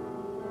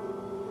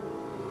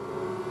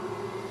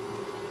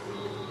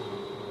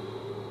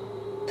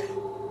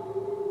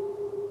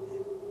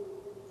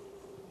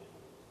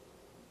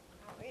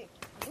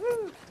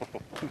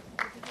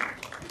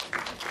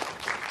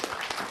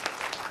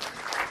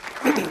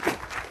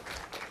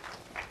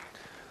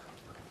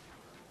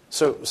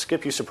 So,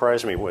 Skip, you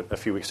surprised me a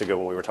few weeks ago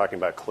when we were talking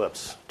about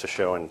clips to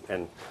show,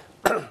 and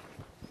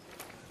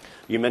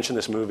you mentioned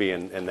this movie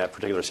and that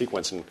particular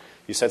sequence, and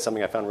you said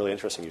something I found really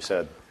interesting. You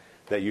said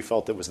that you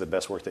felt it was the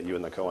best work that you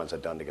and the Coens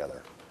had done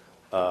together.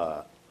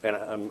 And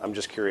I'm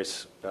just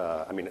curious.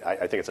 I mean, I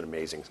think it's an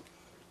amazing,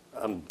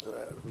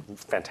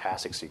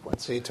 fantastic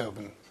sequence.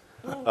 Beethoven.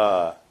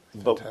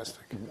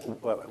 Fantastic.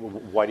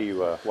 Why do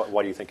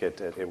you think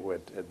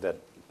that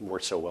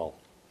worked so well?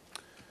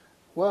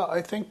 Well,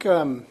 I think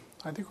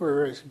we're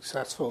very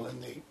successful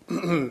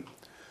in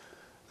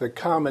the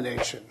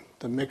combination,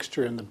 the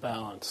mixture and the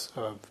balance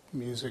of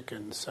music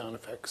and sound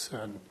effects,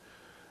 and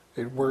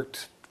it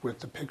worked with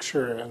the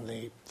picture and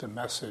the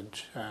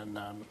message, and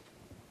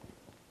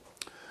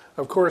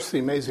of course the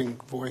amazing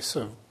voice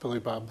of Billy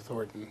Bob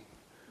Thornton,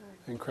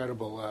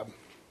 incredible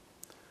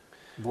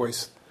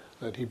voice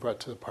that he brought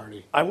to the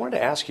party. I wanted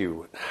to ask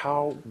you,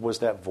 how was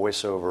that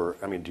voiceover?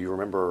 I mean, do you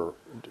remember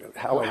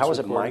how was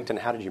it mic'd and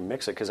how did you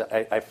mix it? Because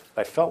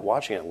I felt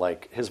watching it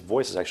like his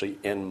voice is actually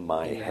in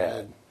my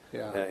head,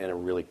 in a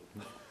really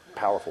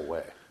powerful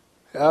way.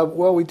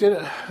 Well, we did.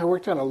 I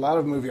worked on a lot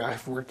of movies.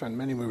 I've worked on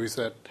many movies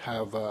that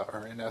have,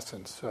 are in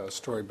essence, a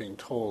story being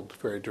told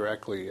very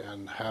directly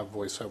and have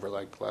voiceover,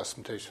 like Last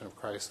Temptation of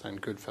Christ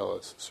and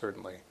Goodfellas,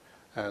 certainly,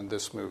 and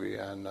this movie.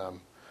 And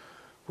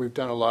we've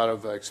done a lot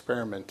of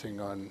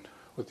experimenting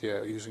with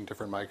using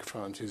different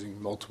microphones,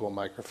 using multiple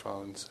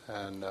microphones,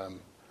 and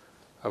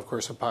of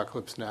course,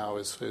 Apocalypse Now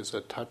is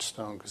a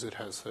touchstone because it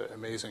has an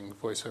amazing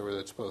voiceover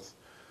that's both.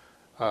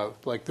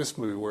 Like this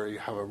movie, where you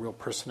have a real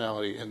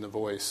personality in the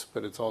voice,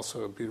 but it's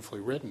also a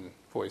beautifully written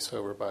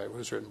voiceover. It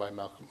was written by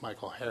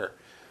Michael Hare.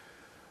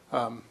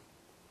 But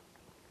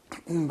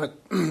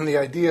the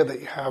idea that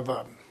you have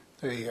a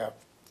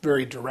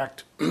very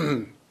direct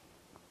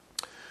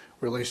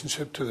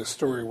relationship to the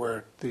story,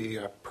 where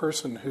the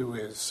person who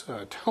is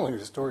telling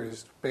the story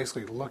is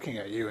basically looking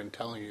at you and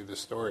telling you the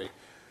story,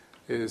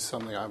 is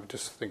something I would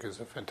just think is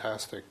a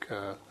fantastic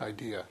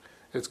idea.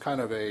 It's kind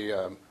of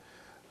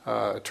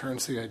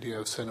turns the idea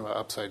of cinema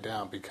upside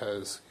down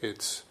because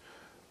it's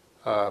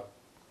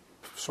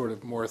sort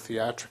of more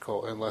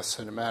theatrical and less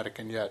cinematic,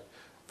 and yet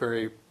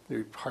I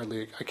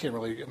can't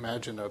really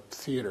imagine a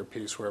theater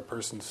piece where a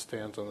person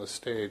stands on the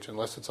stage,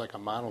 unless it's like a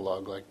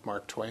monologue like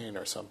Mark Twain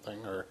or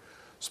something, or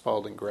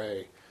Spalding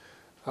Gray.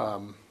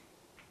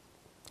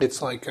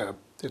 It's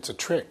a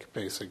trick,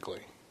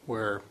 basically,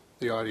 where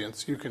the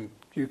audience, you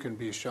can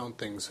be shown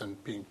things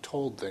and being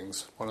told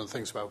things. One of the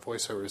things about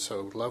voiceover is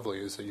so lovely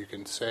is that you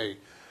can say,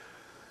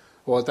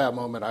 well, at that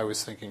moment I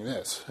was thinking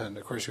this. And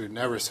of course you would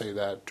never say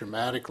that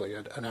dramatically.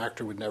 An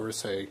actor would never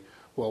say,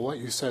 well, what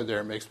you said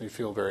there makes me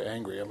feel very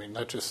angry. I mean,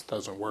 that just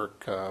doesn't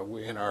work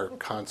in our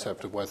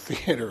concept of what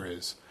theater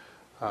is.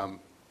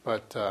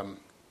 But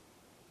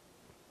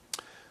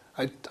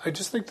I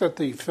just think that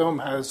the film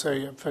has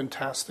a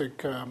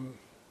fantastic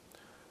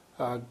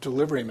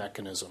delivery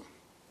mechanism,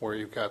 where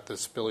you've got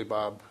this Billy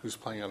Bob who's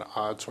playing an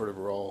odd sort of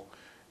role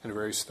in a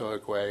very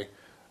stoic way.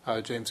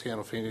 James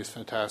Gandolfini is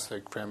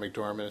fantastic. Fran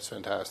McDormand is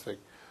fantastic.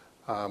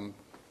 Tony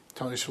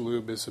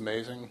Shalhoub is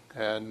amazing,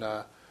 and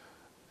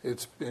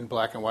it's in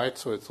black and white,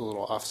 so it's a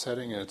little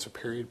offsetting, and it's a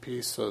period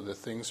piece, so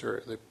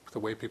the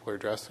way people are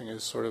dressing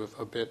is sort of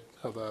a bit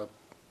of a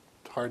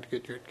hard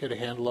to get a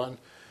handle on.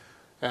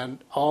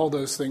 And all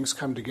those things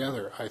come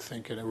together, I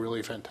think, in a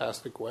really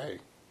fantastic way.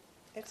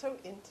 It's so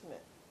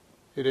intimate.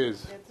 It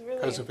is, It's really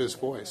because of his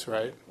intimate. voice,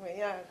 right? Well,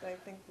 yeah, I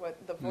think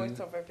the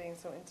voiceover being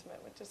so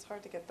intimate, which is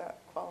hard to get that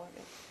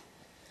quality.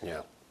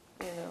 Yeah.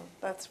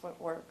 That's what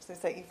works, is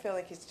that you feel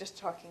like he's just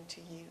talking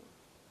to you.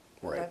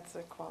 Right. That's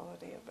the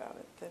quality about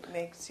it that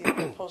makes you,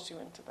 that pulls you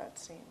into that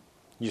scene.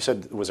 You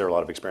said, was there a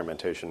lot of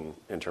experimentation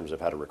in terms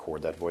of how to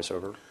record that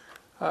voiceover?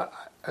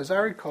 As I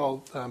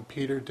recall,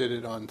 Peter did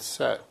it on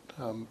set,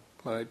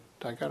 but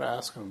I got to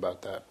ask him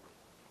about that.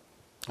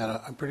 And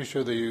I'm pretty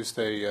sure they used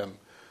a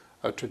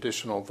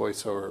traditional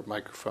voiceover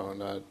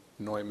microphone, a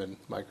Neumann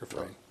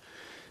microphone.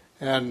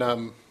 Right.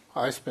 And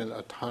I spent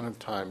a ton of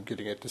time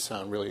getting it to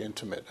sound really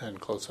intimate and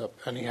close up.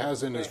 And he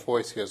has in his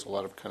voice, he has a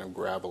lot of kind of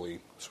gravelly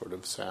sort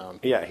of sound.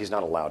 Yeah, he's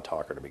not a loud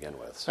talker to begin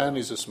with. So. And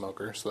he's a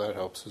smoker, so that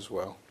helps as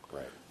well.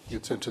 Right.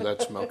 Gets into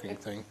that smoking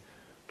thing.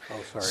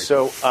 Oh, sorry.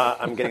 So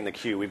I'm getting the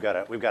cue. We've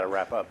got to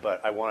wrap up,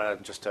 but I want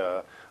to just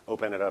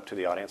open it up to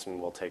the audience,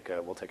 and we'll take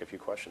a few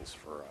questions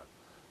for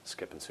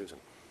Skip and Susan,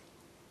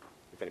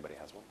 if anybody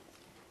has one.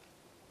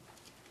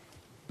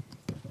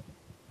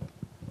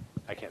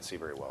 I can't see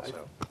very well,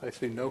 so I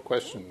see no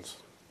questions.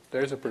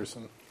 There's a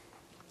person.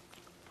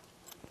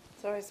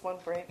 It's always one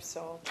brave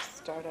soul to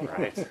start out.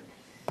 Right.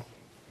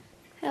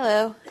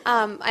 Hello.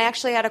 I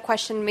actually had a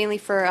question mainly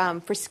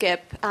for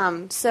Skip.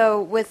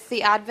 So with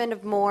the advent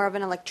of more of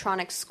an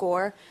electronic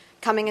score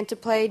coming into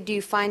play, do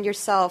you find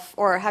yourself,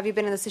 or have you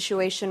been in a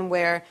situation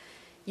where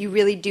you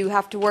really do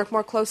have to work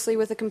more closely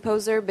with a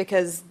composer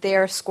because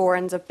their score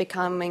ends up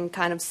becoming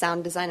kind of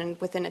sound design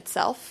within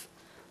itself?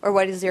 Or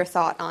what is your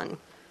thought on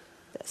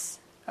this?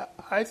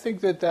 I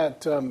think that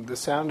the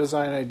sound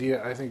design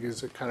idea, I think,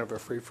 is a kind of a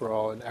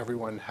free-for-all, and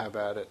everyone have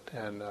at it.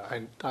 And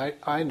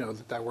I know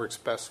that works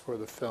best for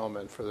the film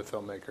and for the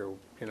filmmaker.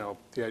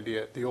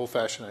 The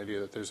old-fashioned idea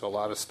that there's a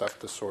lot of stuff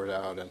to sort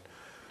out, and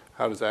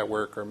how does that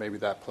work, or maybe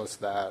that plus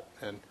that.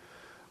 And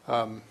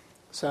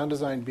sound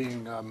design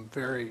being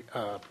very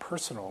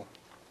personal,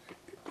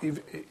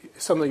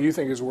 something you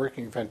think is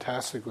working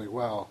fantastically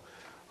well,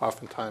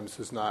 oftentimes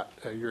is not.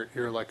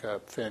 You're like a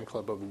fan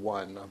club of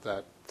one of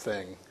that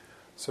thing.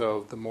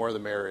 So the more the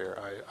merrier,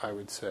 I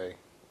would say.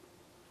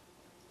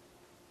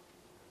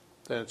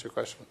 That answer your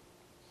question,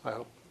 I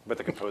hope. But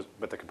the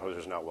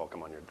composer's not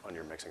welcome on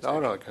your mixing stage. Oh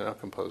no, not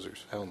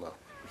composers. Hell no.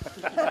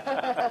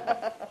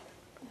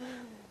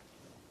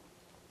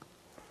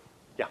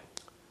 Yeah.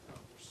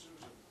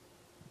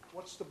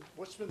 Susan,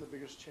 what's been the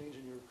biggest change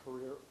in your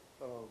career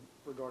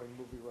regarding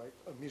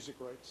music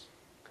rights?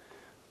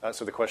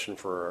 So the question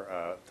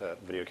for the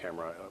video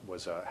camera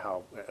was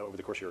how, over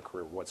the course of your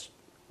career, what's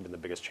been the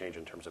biggest change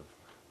in terms of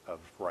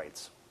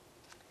rights?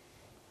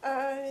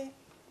 I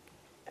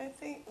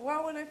think,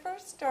 well, when I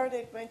first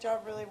started, my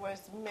job really was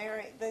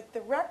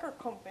the record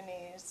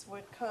companies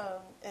would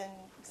come and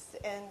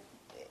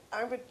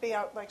I would be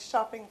out like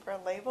shopping for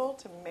a label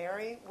to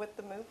marry with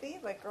the movie,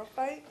 like Girl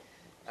Fight.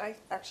 I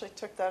actually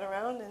took that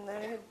around, and then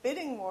I had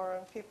bidding war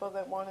on people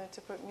that wanted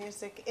to put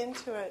music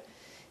into it.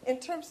 In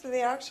terms of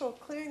the actual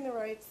clearing the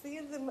rights,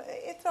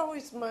 it's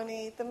always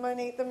money. The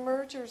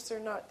mergers are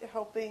not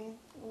helping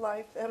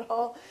life at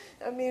all.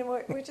 I mean,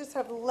 we just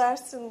have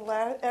less and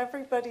less.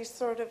 Everybody's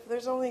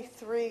there's only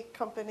 3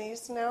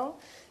 companies now,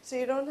 so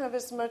you don't have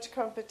as much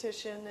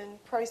competition,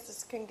 and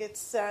prices can get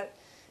set.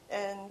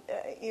 And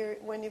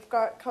when you've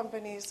got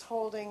companies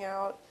holding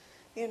out,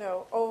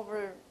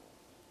 over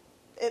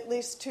at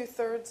least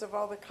 2/3 of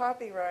all the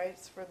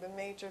copyrights for the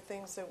major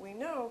things that we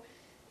know,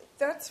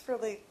 that's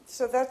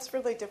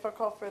really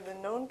difficult for the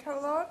known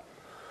catalog.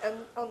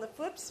 And on the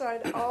flip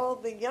side, all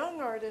the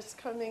young artists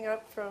coming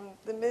up from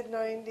the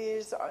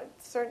mid-'90s,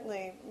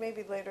 certainly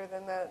maybe later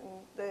than that,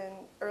 and then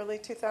early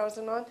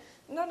 2000 on,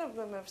 none of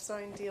them have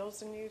signed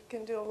deals, and you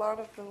can do a lot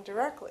of them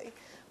directly,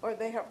 or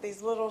they have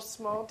these little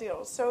small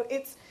deals. So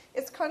it's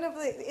kind of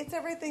like,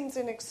 everything's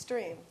an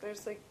extreme.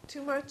 There's like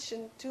too much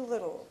and too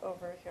little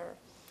over here.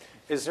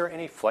 Is there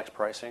any flex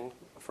pricing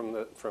from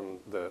the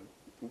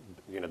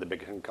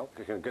big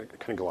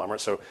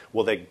conglomerate? So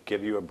will they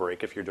give you a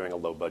break if you're doing a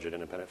low budget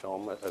independent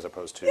film as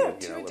opposed to to a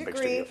big studio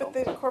degree, film?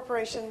 but the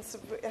corporations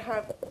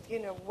have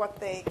what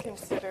they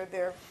consider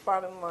their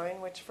bottom line,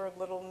 which for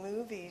little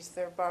movies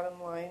their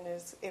bottom line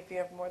is, if you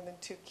have more than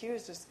 2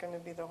 cues, it's going to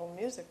be the whole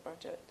music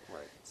budget.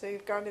 Right. So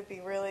you've got to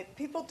be really,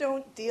 people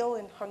don't deal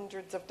in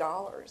hundreds of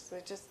dollars.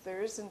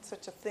 There isn't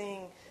such a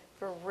thing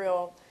for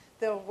real.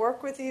 They'll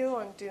work with you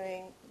on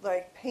doing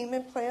like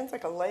payment plans,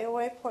 like a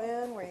layaway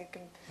plan where you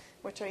can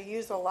which I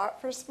use a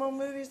lot for small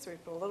movies. We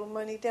put a little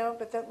money down,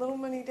 but that little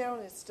money down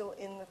is still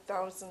in the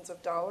thousands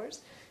of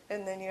dollars,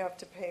 and then you have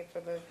to pay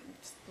for the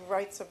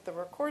rights of the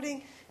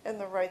recording and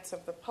the rights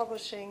of the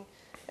publishing,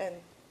 and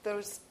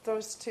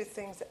those two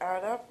things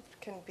add up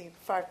can be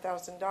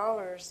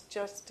 $5,000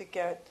 just to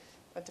get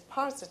a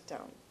deposit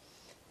down,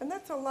 and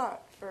that's a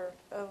lot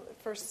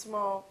for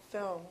small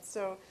films.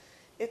 So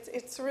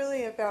it's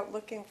really about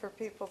looking for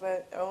people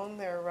that own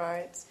their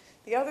rights.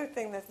 The other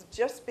thing that's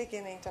just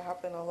beginning to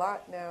happen a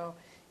lot now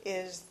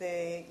is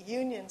the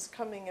unions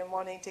coming and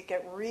wanting to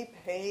get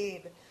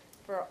repaid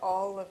for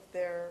all of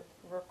their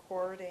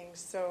recordings.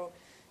 So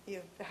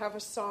you have a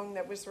song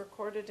that was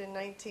recorded in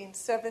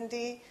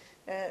 1970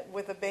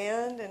 with a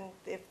band, and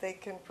if they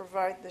can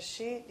provide the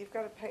sheet, you've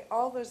got to pay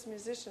all those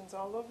musicians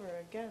all over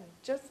again,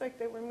 just like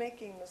they were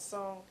making the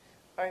song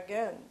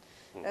again.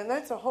 And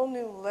that's a whole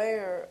new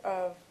layer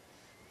of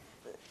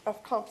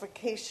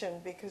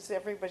complication because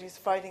everybody's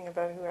fighting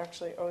about who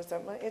actually owes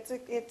that money.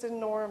 It's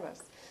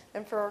enormous,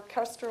 and for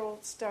orchestral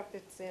stuff,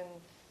 it's in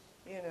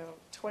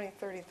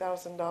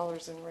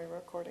 $20,000-$30,000 in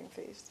re-recording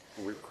fees.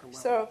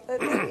 So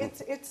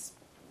it's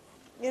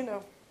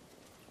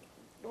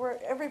where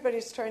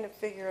everybody's trying to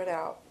figure it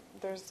out.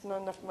 There's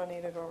not enough money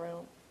to go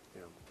around.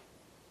 Yeah.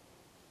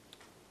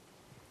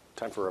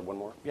 Time for one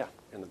more. Yeah.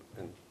 In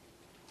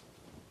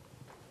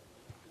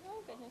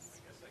Oh goodness.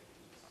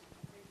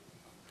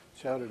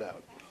 Shout it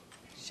out.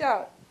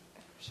 Shout.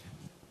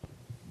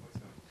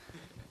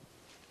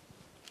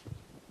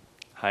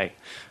 Hi.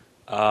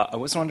 I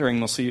was wondering,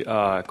 mostly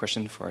a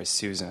question for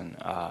Susan.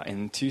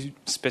 In two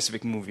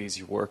specific movies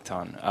you worked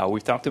on,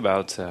 we've talked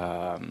about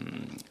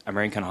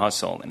American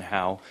Hustle and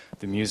how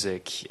the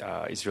music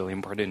is really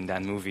important in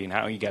that movie and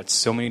how you got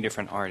so many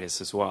different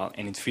artists as well.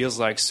 And it feels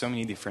like so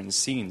many different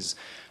scenes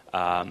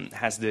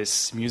has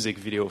this music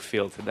video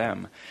feel to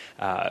them.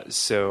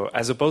 So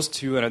as opposed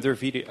to another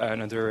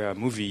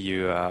movie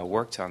you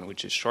worked on,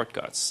 which is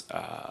Shortcuts,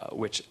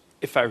 which,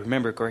 if I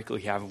remember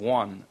correctly, you have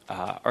one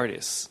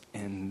artist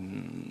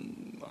in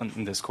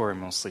the score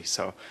mostly.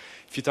 So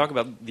if you talk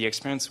about the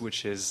experience,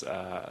 which is,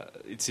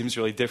 it seems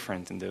really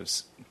different in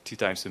those two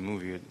types of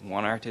movie,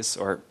 one artist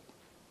or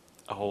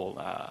a whole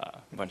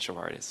bunch of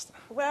artists.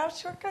 Well,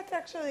 Shortcuts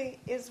actually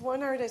is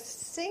one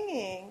artist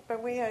singing,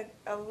 but we had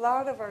a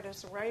lot of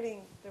artists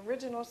writing the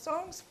original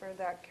songs for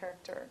that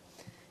character.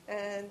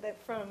 And that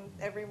from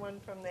everyone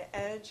from The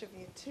Edge of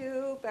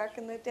U2 back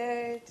in the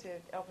day to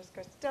Elvis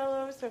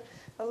Costello. So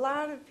a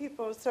lot of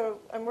people. So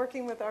I'm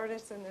working with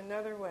artists in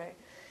another way.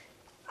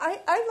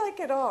 I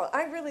like it all.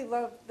 I really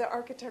love the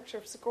architecture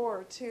of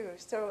score too.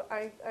 So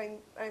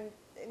I'm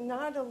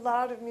not a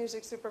lot of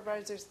music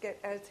supervisors get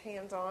as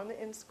hands-on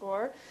in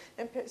score,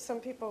 and some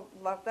people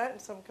love that,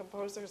 and some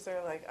composers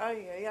are like, oh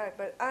yeah.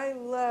 But I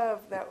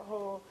love that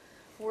whole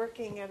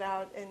working it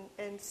out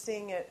and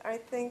seeing it. I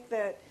think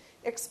that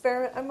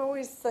I'm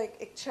always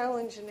like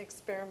challenge and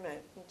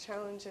experiment.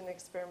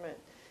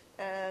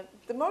 And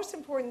the most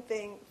important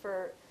thing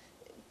for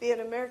be it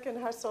American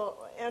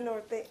Hustle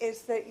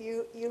is that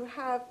you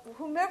have,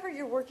 whomever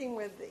you're working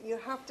with, you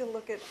have to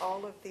look at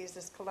all of these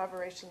as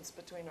collaborations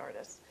between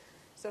artists.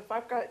 So if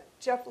I've got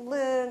Jeff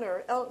Lynne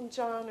or Elton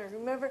John or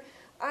whomever,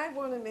 I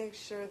want to make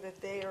sure that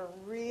they are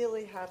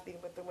really happy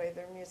with the way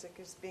their music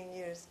is being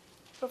used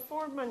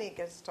before money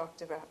gets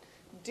talked about.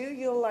 Do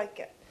you like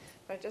it?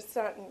 I just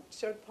sat and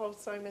showed Paul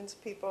Simon's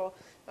people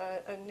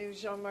a new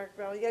Jean-Marc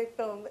Vallier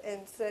film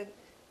and said,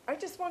 I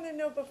just want to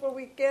know before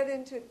we get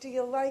into it, do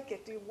you like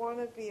it? Do you want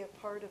to be a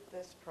part of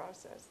this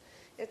process?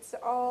 It's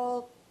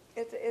all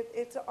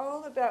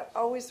about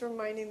always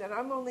reminding that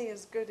I'm only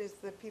as good as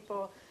the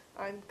people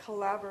I'm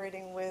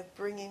collaborating with,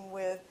 bringing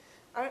with.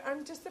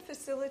 I'm just a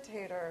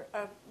facilitator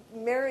of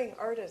marrying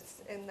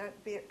artists, and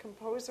that be it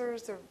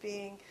composers or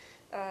being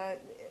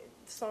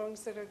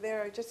songs that are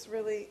there.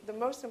 The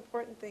most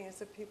important thing is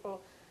that people,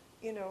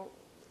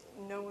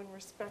 know and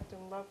respect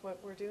and love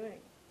what we're doing.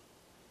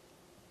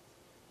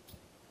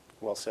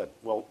 Well said.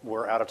 Well,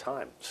 we're out of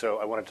time. So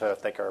I wanted to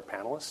thank our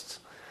panelists,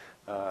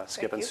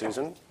 Skip and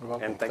Susan.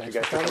 And thank you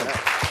guys for coming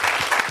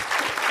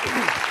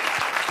out.